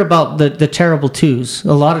 you hear about the terrible twos.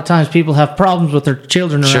 A lot of times people have problems with their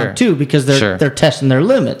children around Sure. two because Sure. they're testing their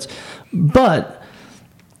limits. But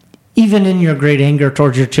even in your great anger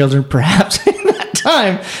towards your children, perhaps in that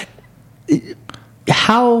time,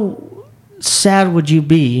 how sad would you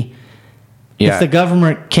be Yeah. if the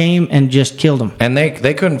government came and just killed them? And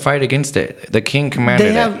they couldn't fight against it. The king commanded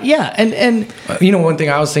They have, yeah, and it. You know, one thing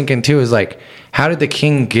I was thinking too is like, how did the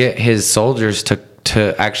king get his soldiers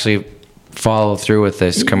to actually follow through with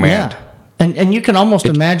this command? yeah, and you can almost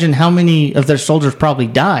imagine how many of their soldiers probably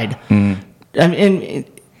died. And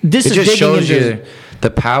this It is just digging shows into, you the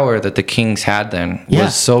power that the kings had then Yeah.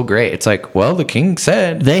 was so great. It's like, well, the king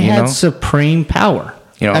said they you had know? supreme power.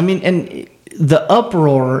 You know. I mean, and the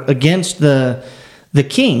uproar against the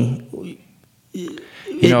king,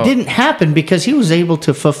 it know. didn't happen because he was able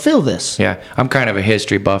to fulfill this. Yeah, I'm kind of a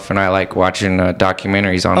history buff, and I like watching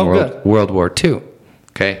documentaries on Oh, good. World War II.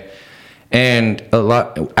 Okay, and a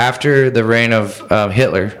lot after the reign of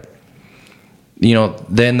Hitler, you know,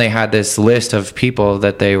 then they had this list of people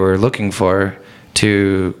that they were looking for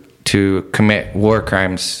to commit war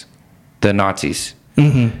crimes, the Nazis,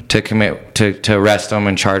 to arrest them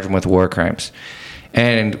and charge them with war crimes.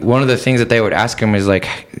 And one of the things that they would ask him is like,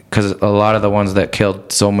 because a lot of the ones that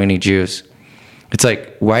killed so many Jews, it's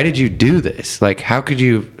like, why did you do this? Like, how could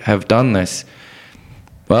you have done this?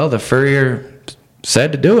 Well, the Führer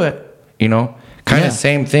said to do it, you know, kind Yeah. of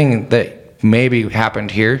same thing that maybe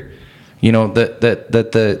happened here, you know,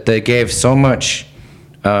 that they gave so much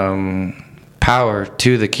power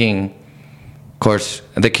to the king. Of course,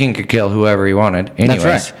 the king could kill whoever he wanted anyways.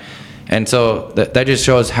 That's right. And so that just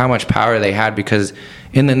shows how much power they had, because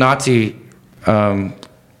in the Nazi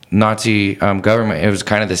government, it was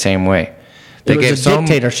kind of the same way. It was a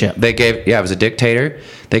dictatorship. It was a dictator.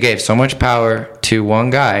 They gave so much power to one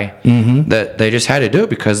guy that they just had to do it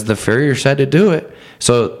because the Führer said to do it.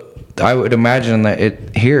 So I would imagine that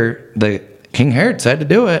the King Herod said to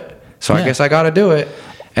do it. So I Yeah. guess I got to do it.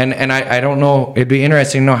 And I don't know. It'd be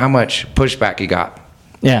interesting to know how much pushback he got.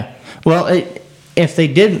 Yeah. Well, if they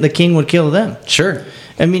didn't, the king would kill them. Sure.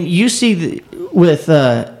 I mean, you see with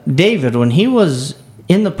David, when he was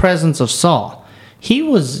in the presence of Saul, he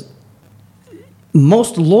was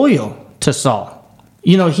most loyal to Saul.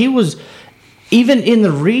 You know, he was, even in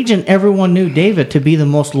the region, everyone knew David to be the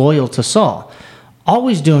most loyal to Saul,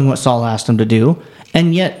 always doing what Saul asked him to do.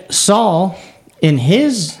 And yet Saul, in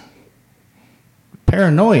his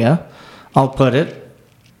paranoia, I'll put it,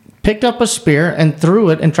 picked up a spear and threw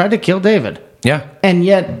it and tried to kill David. Yeah. And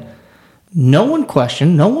yet, no one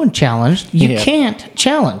questioned, no one challenged. You Yeah. can't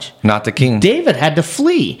challenge. Not the king. David had to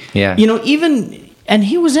flee. Yeah. You know, and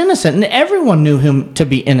he was innocent, and everyone knew him to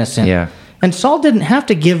be innocent. Yeah. And Saul didn't have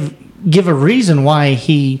to give a reason why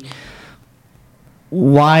he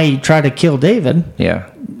tried to kill David. Yeah.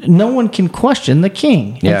 No one can question the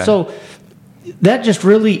king. Yeah. And so that just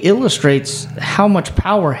really illustrates how much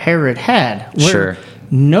power Herod had. Where Sure.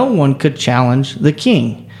 no one could challenge the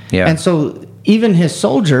king. Yeah. And so even his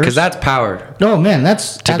soldiers, Because that's power. oh man,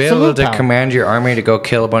 that's To be able absolute to power. command your army to go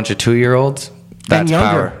kill a bunch of 2-year-olds, that's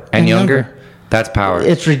younger. power. And Younger, that's power.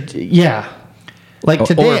 It's yeah. Like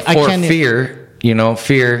today, or I for can't. fear,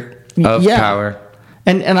 fear of Yeah. power.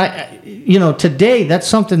 And I, today that's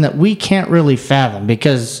something that we can't really fathom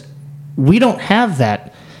because we don't have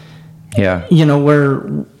that. Yeah. Where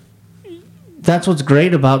that's what's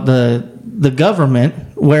great about the government,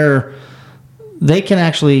 where they can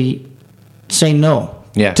actually say no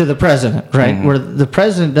Yeah. to the president, right? Where the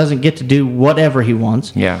president doesn't get to do whatever he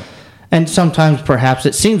wants. Yeah. And sometimes perhaps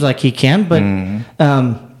it seems like he can, but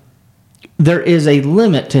there is a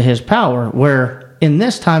limit to his power, where in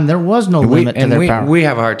this time there was no limit to their power. We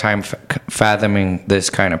have a hard time fathoming this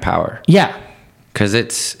kind of power Yeah. because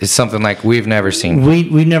it's something like we've never seen.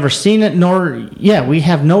 We've never seen it, nor, we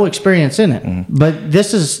have no experience in it. But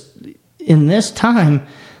this is, in this time,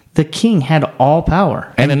 the king had all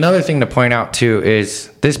power. And another thing to point out too is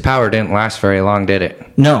this power didn't last very long, did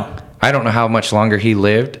it? No, I don't know how much longer he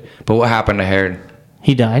lived, but what happened to Herod?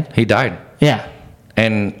 he died. He died. Yeah.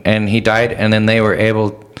 And he died, and then they were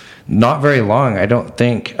able, not very long, I don't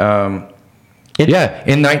think.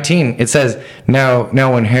 In 19 it says, now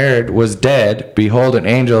when Herod was dead, behold, an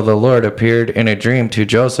angel of the Lord appeared in a dream to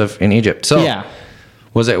Joseph in Egypt. So Yeah.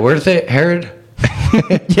 was it worth it, Herod?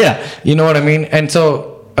 Yeah. You know what I mean? And so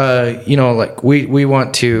like we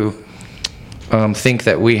want to think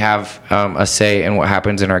that we have a say in what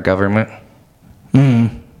happens in our government.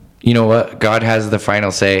 You know what? God has the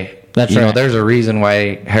final say. That's right. There's a reason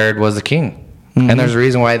why Herod was the king. And there's a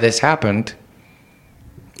reason why this happened.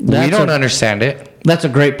 We don't understand it, That's a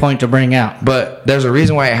great point to bring out. but there's a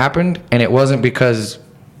reason why it happened, and it wasn't because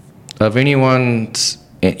of anyone's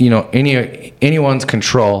anyone's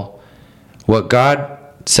control. What God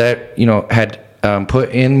said, had put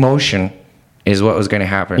in motion is what was going to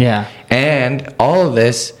happen. Yeah. And all of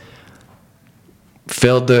this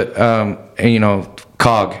filled the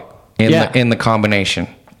cog in the combination.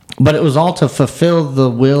 But it was all to fulfill the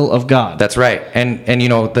will of God. That's right. And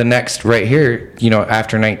the next right here,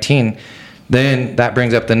 after 19, then that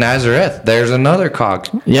brings up the Nazareth. There's another cog.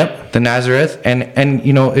 Yep. The Nazareth. And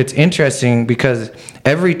it's interesting because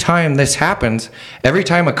every time this happens, every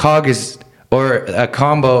time a cog is, or a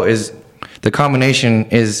combo is, the combination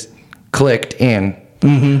is clicked in.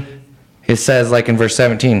 It says, like in verse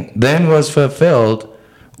 17, then was fulfilled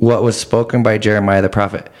what was spoken by Jeremiah the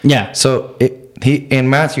prophet. Yeah. So he in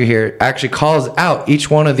Matthew here actually calls out each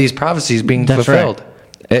one of these prophecies being That's fulfilled.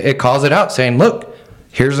 right. It calls it out, saying, look,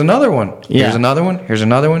 here's another one. Yeah. Here's another one. Here's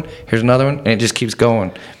another one. Here's another one. And it just keeps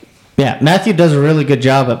going. Yeah, Matthew does a really good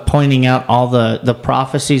job at pointing out all the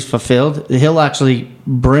prophecies fulfilled. He'll actually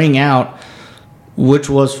bring out which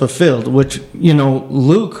was fulfilled, which,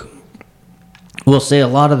 Luke will say a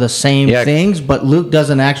lot of the same things, but Luke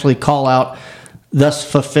doesn't actually call out, thus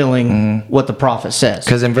fulfilling what the prophet says.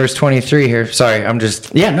 Because in verse 23 here, sorry, I'm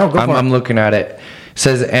just... Yeah, no, go for it. I'm looking at it. It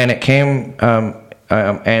says, and it came...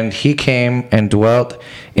 and he came and dwelt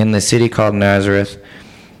in the city called Nazareth,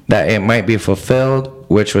 that it might be fulfilled,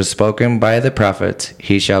 which was spoken by the prophets,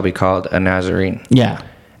 he shall be called a Nazarene. Yeah.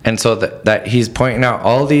 And so that he's pointing out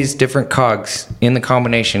all these different cogs in the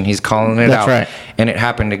combination. He's calling it That's out. right. And it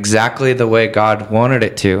happened exactly the way God wanted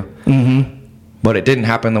it to. But it didn't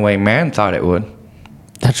happen the way man thought it would.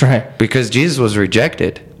 That's right. Because Jesus was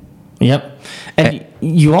rejected. Yep. And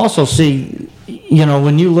you also see,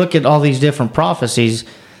 when you look at all these different prophecies,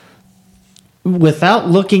 without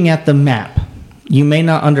looking at the map, you may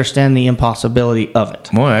not understand the impossibility of it.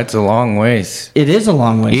 Boy, that's a long ways. It is a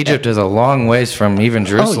long way. Egypt is a long ways from even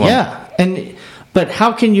Jerusalem. Oh, yeah. But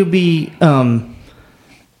how can you be of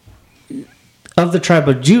the tribe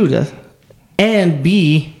of Judah and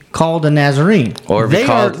be called a Nazarene? Or be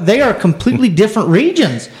called... They are completely different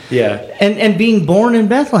regions. Yeah. And being born in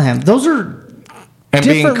Bethlehem. Those are And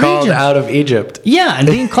being different called regions. out of Egypt. Yeah, and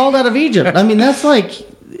being called out of Egypt. I mean, that's like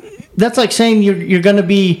saying you're going to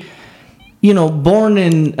be, born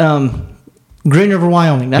in Green River,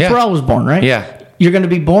 Wyoming. That's where I was born, right? Yeah. You're going to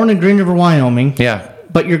be born in Green River, Wyoming. Yeah.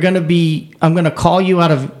 But I'm going to call you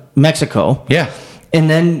out of Mexico. Yeah. And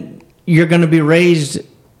then you're going to be raised,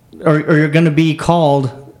 or you're going to be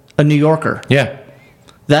called a New Yorker. Yeah.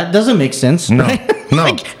 That doesn't make sense. No. Right?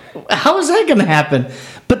 No. How is that going to happen?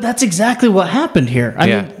 But that's exactly what happened here. I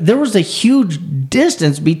mean, there was a huge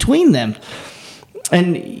distance between them.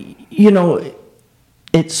 And,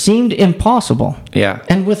 it seemed impossible. Yeah.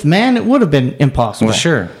 And with man, it would have been impossible. Well,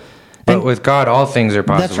 sure. But with God, all things are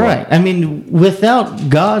possible. That's right. I mean, without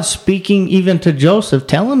God speaking even to Joseph,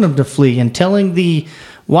 telling him to flee, and telling the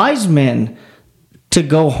wise men to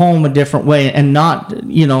go home a different way and not,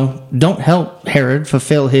 don't help Herod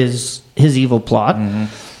fulfill his evil plot.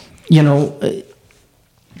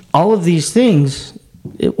 All of these things,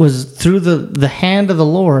 it was through the hand of the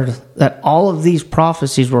Lord that all of these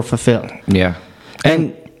prophecies were fulfilled. Yeah.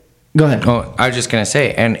 And go ahead. Oh, I was just going to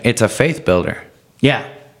say, and it's a faith builder. Yeah.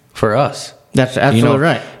 For us. That's absolutely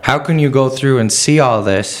right. How can you go through and see all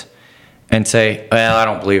this and say, well, I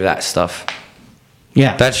don't believe that stuff?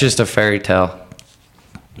 Yeah. That's just a fairy tale.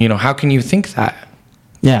 How can you think that?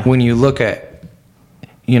 Yeah. When you look at,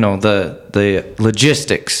 the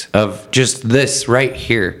logistics of just this right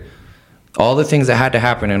here, all the things that had to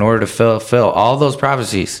happen in order to fulfill all those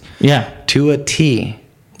prophecies. Yeah. To a T.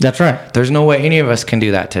 That's right. There's no way any of us can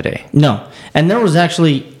do that today. No. And there was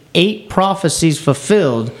actually 8 prophecies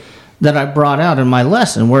fulfilled that I brought out in my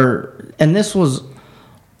lesson and this was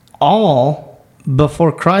all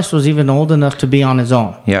before Christ was even old enough to be on his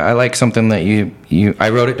own. Yeah, I like something that I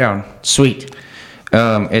wrote it down. Sweet.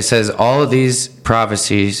 It says all of these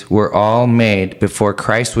prophecies were all made before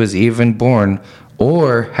Christ was even born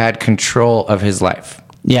or had control of his life.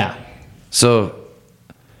 Yeah. So,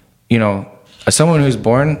 as someone who's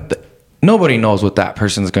born, nobody knows what that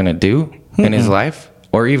person's going to do in his life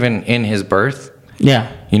or even in his birth.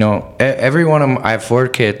 Yeah. Every one of them, I have 4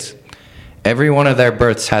 kids. Every one of their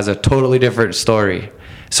births has a totally different story.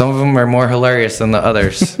 Some of them are more hilarious than the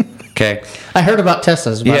others. Okay. I heard about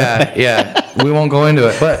Tessa's. Yeah. We won't go into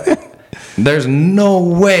it, but there's no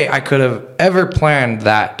way I could have ever planned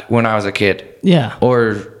that when I was a kid. Yeah.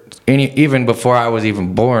 Or even before I was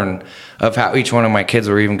even born, of how each one of my kids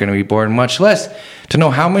were even going to be born, much less to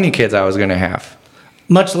know how many kids I was going to have.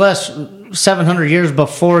 Much less 700 years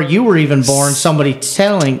before you were even born, somebody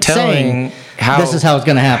saying how this is how it's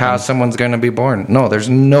going to happen. How someone's going to be born. No, there's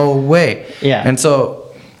no way. Yeah. And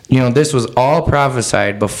so, this was all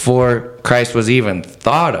prophesied before Christ was even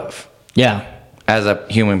thought of. Yeah. As a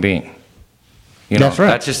human being. That's right.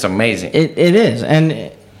 That's just amazing. It is.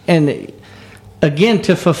 And again,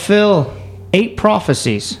 to fulfill 8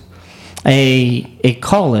 prophecies, a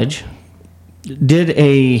college did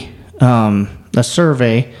a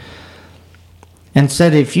survey and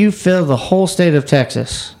said if you fill the whole state of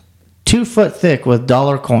Texas 2 foot thick with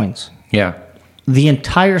dollar coins. Yeah. The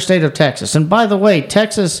entire state of Texas. And by the way,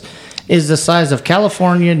 Texas is the size of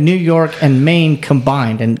California, New York, and Maine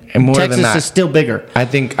combined. And more Texas than that, is still bigger. I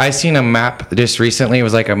think I seen a map just recently. It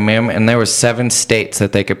was like a meme, and there was 7 states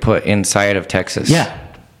that they could put inside of Texas. Yeah.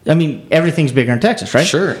 I mean, everything's bigger in Texas, right?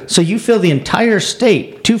 Sure. So you fill the entire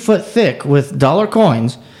state 2 foot thick with dollar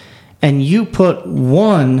coins, and you put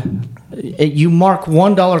you mark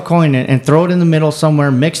 $1 coin and throw it in the middle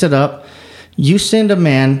somewhere, mix it up. You send a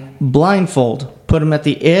man blindfold, put him at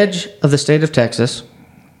the edge of the state of Texas,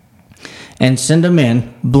 and send him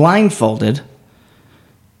in blindfolded.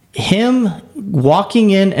 Him walking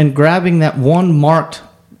in and grabbing that one marked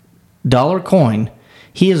dollar coin,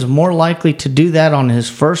 he is more likely to do that on his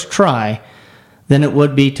first try than it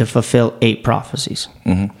would be to fulfill 8 prophecies.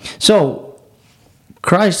 Mm-hmm. So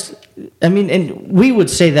Christ, and we would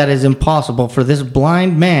say that is impossible for this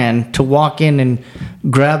blind man to walk in and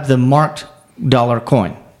grab the marked dollar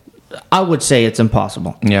coin. I would say it's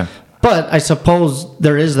impossible. Yeah. But I suppose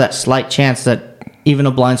there is that slight chance that even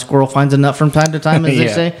a blind squirrel finds a nut from time to time, as they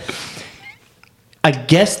say. I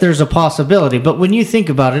guess there's a possibility, but when you think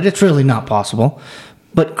about it, it's really not possible.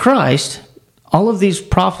 But Christ, all of these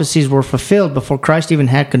prophecies were fulfilled before Christ even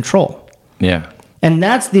had control. Yeah. And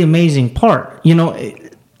that's the amazing part.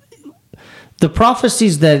 The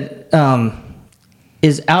prophecies that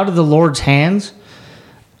is out of the Lord's hands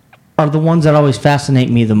are the ones that always fascinate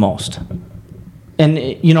me the most. And,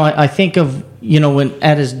 I think of, when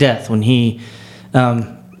at his death, when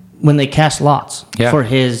when they cast lots for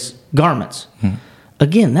his garments. Hmm.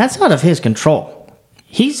 Again, that's out of his control.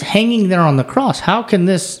 He's hanging there on the cross. How can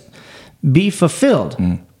this be fulfilled?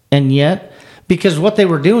 Hmm. And yet, because what they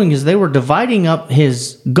were doing is they were dividing up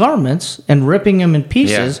his garments and ripping them in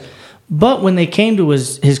pieces. Yeah. But when they came to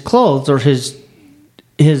his clothes or his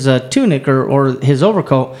tunic or his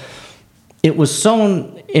overcoat, it was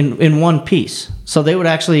sewn in one piece. So they would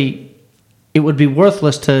it would be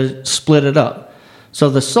worthless to split it up. So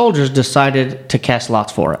the soldiers decided to cast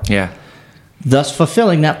lots for it. Yeah. Thus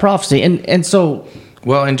fulfilling that prophecy. And so...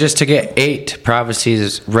 Well, and just to get 8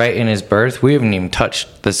 prophecies right in his birth, we haven't even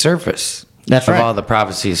touched the surface of all the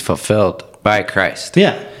prophecies fulfilled by Christ.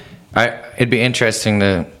 Yeah. It'd be interesting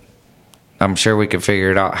to... I'm sure we could figure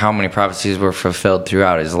it out how many prophecies were fulfilled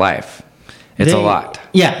throughout his life. It's a lot.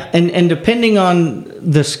 Yeah, and depending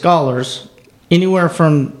on the scholars, anywhere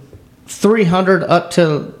from 300 up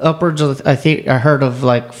to upwards of, I think I heard of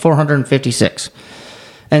like 456.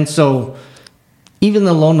 And so even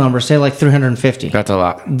the low number, say like 350. That's a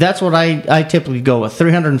lot. That's what I typically go with,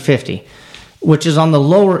 350, which is on the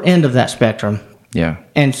lower end of that spectrum. Yeah.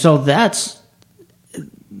 And so that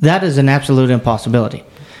is an absolute impossibility.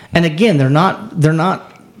 And again, they're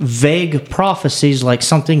not vague prophecies like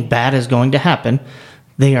something bad is going to happen.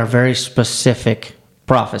 They are very specific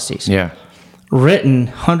prophecies. Yeah. Written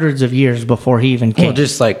hundreds of years before he even came.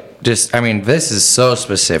 Well, I mean, this is so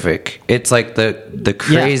specific. It's like the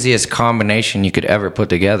craziest combination you could ever put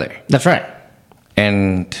together. That's right.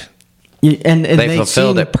 And And they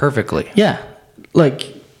fulfilled it perfectly. Yeah.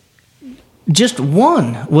 Like, just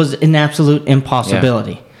one was an absolute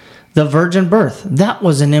impossibility. Yeah. The virgin birth, that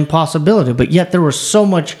was an impossibility. But yet there were so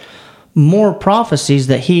much more prophecies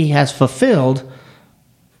that he has fulfilled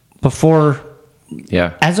before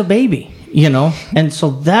as a baby, And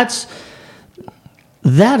so that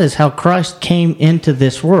is how Christ came into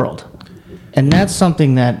this world. And that's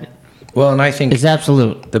something that and I think is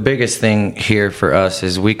absolute. The biggest thing here for us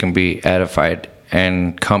is we can be edified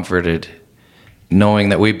and comforted knowing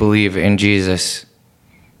that we believe in Jesus,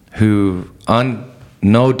 who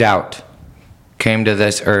no doubt came to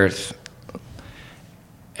this earth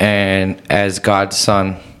and as God's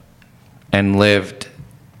son and lived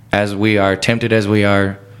as we are, tempted as we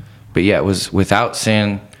are, but yet was without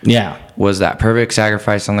sin. Yeah. Was that perfect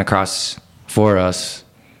sacrifice on the cross for us.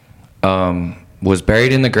 Was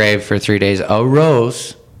buried in the grave for 3 days,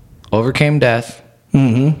 arose, overcame death,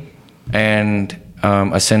 and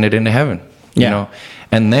ascended into heaven.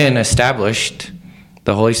 And then established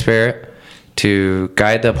the Holy Spirit to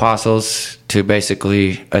guide the apostles to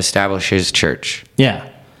basically establish his church. Yeah.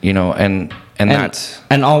 And that's...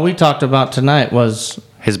 And all we talked about tonight was...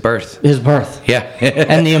 His birth. Yeah.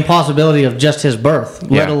 And the impossibility of just his birth,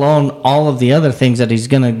 let alone all of the other things that he's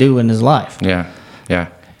going to do in his life. Yeah.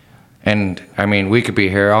 And, I mean, we could be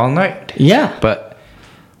here all night. Yeah. But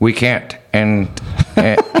we can't. And,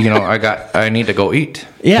 I need to go eat.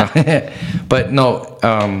 Yeah. But no,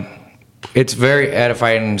 it's very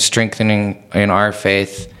edifying and strengthening in our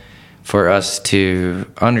faith for us to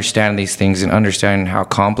understand these things and understand how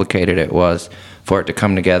complicated it was for it to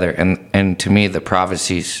come together. And to me, the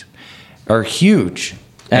prophecies are huge.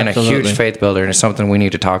 Absolutely. And a huge faith builder, and it's something we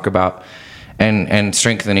need to talk about and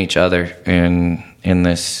strengthen each other in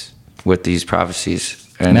this with these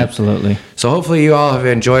prophecies. And absolutely. So hopefully you all have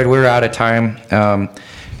enjoyed. We're out of time.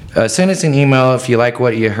 Send us an email if you like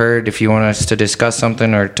what you heard, if you want us to discuss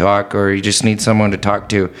something or talk, or you just need someone to talk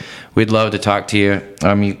to. We'd love to talk to you.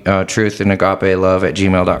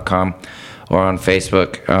 truthandagapelove@gmail.com or on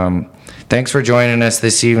Facebook. Thanks for joining us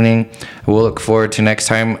this evening. We'll look forward to next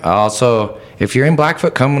time. Also, if you're in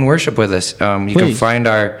Blackfoot, come and worship with us. You can find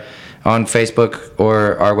our on Facebook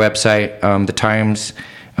or our website, the times.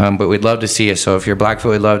 But we'd love to see you. So if you're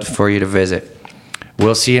Blackfoot, we'd love for you to visit.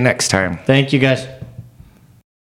 We'll see you next time. Thank you, guys.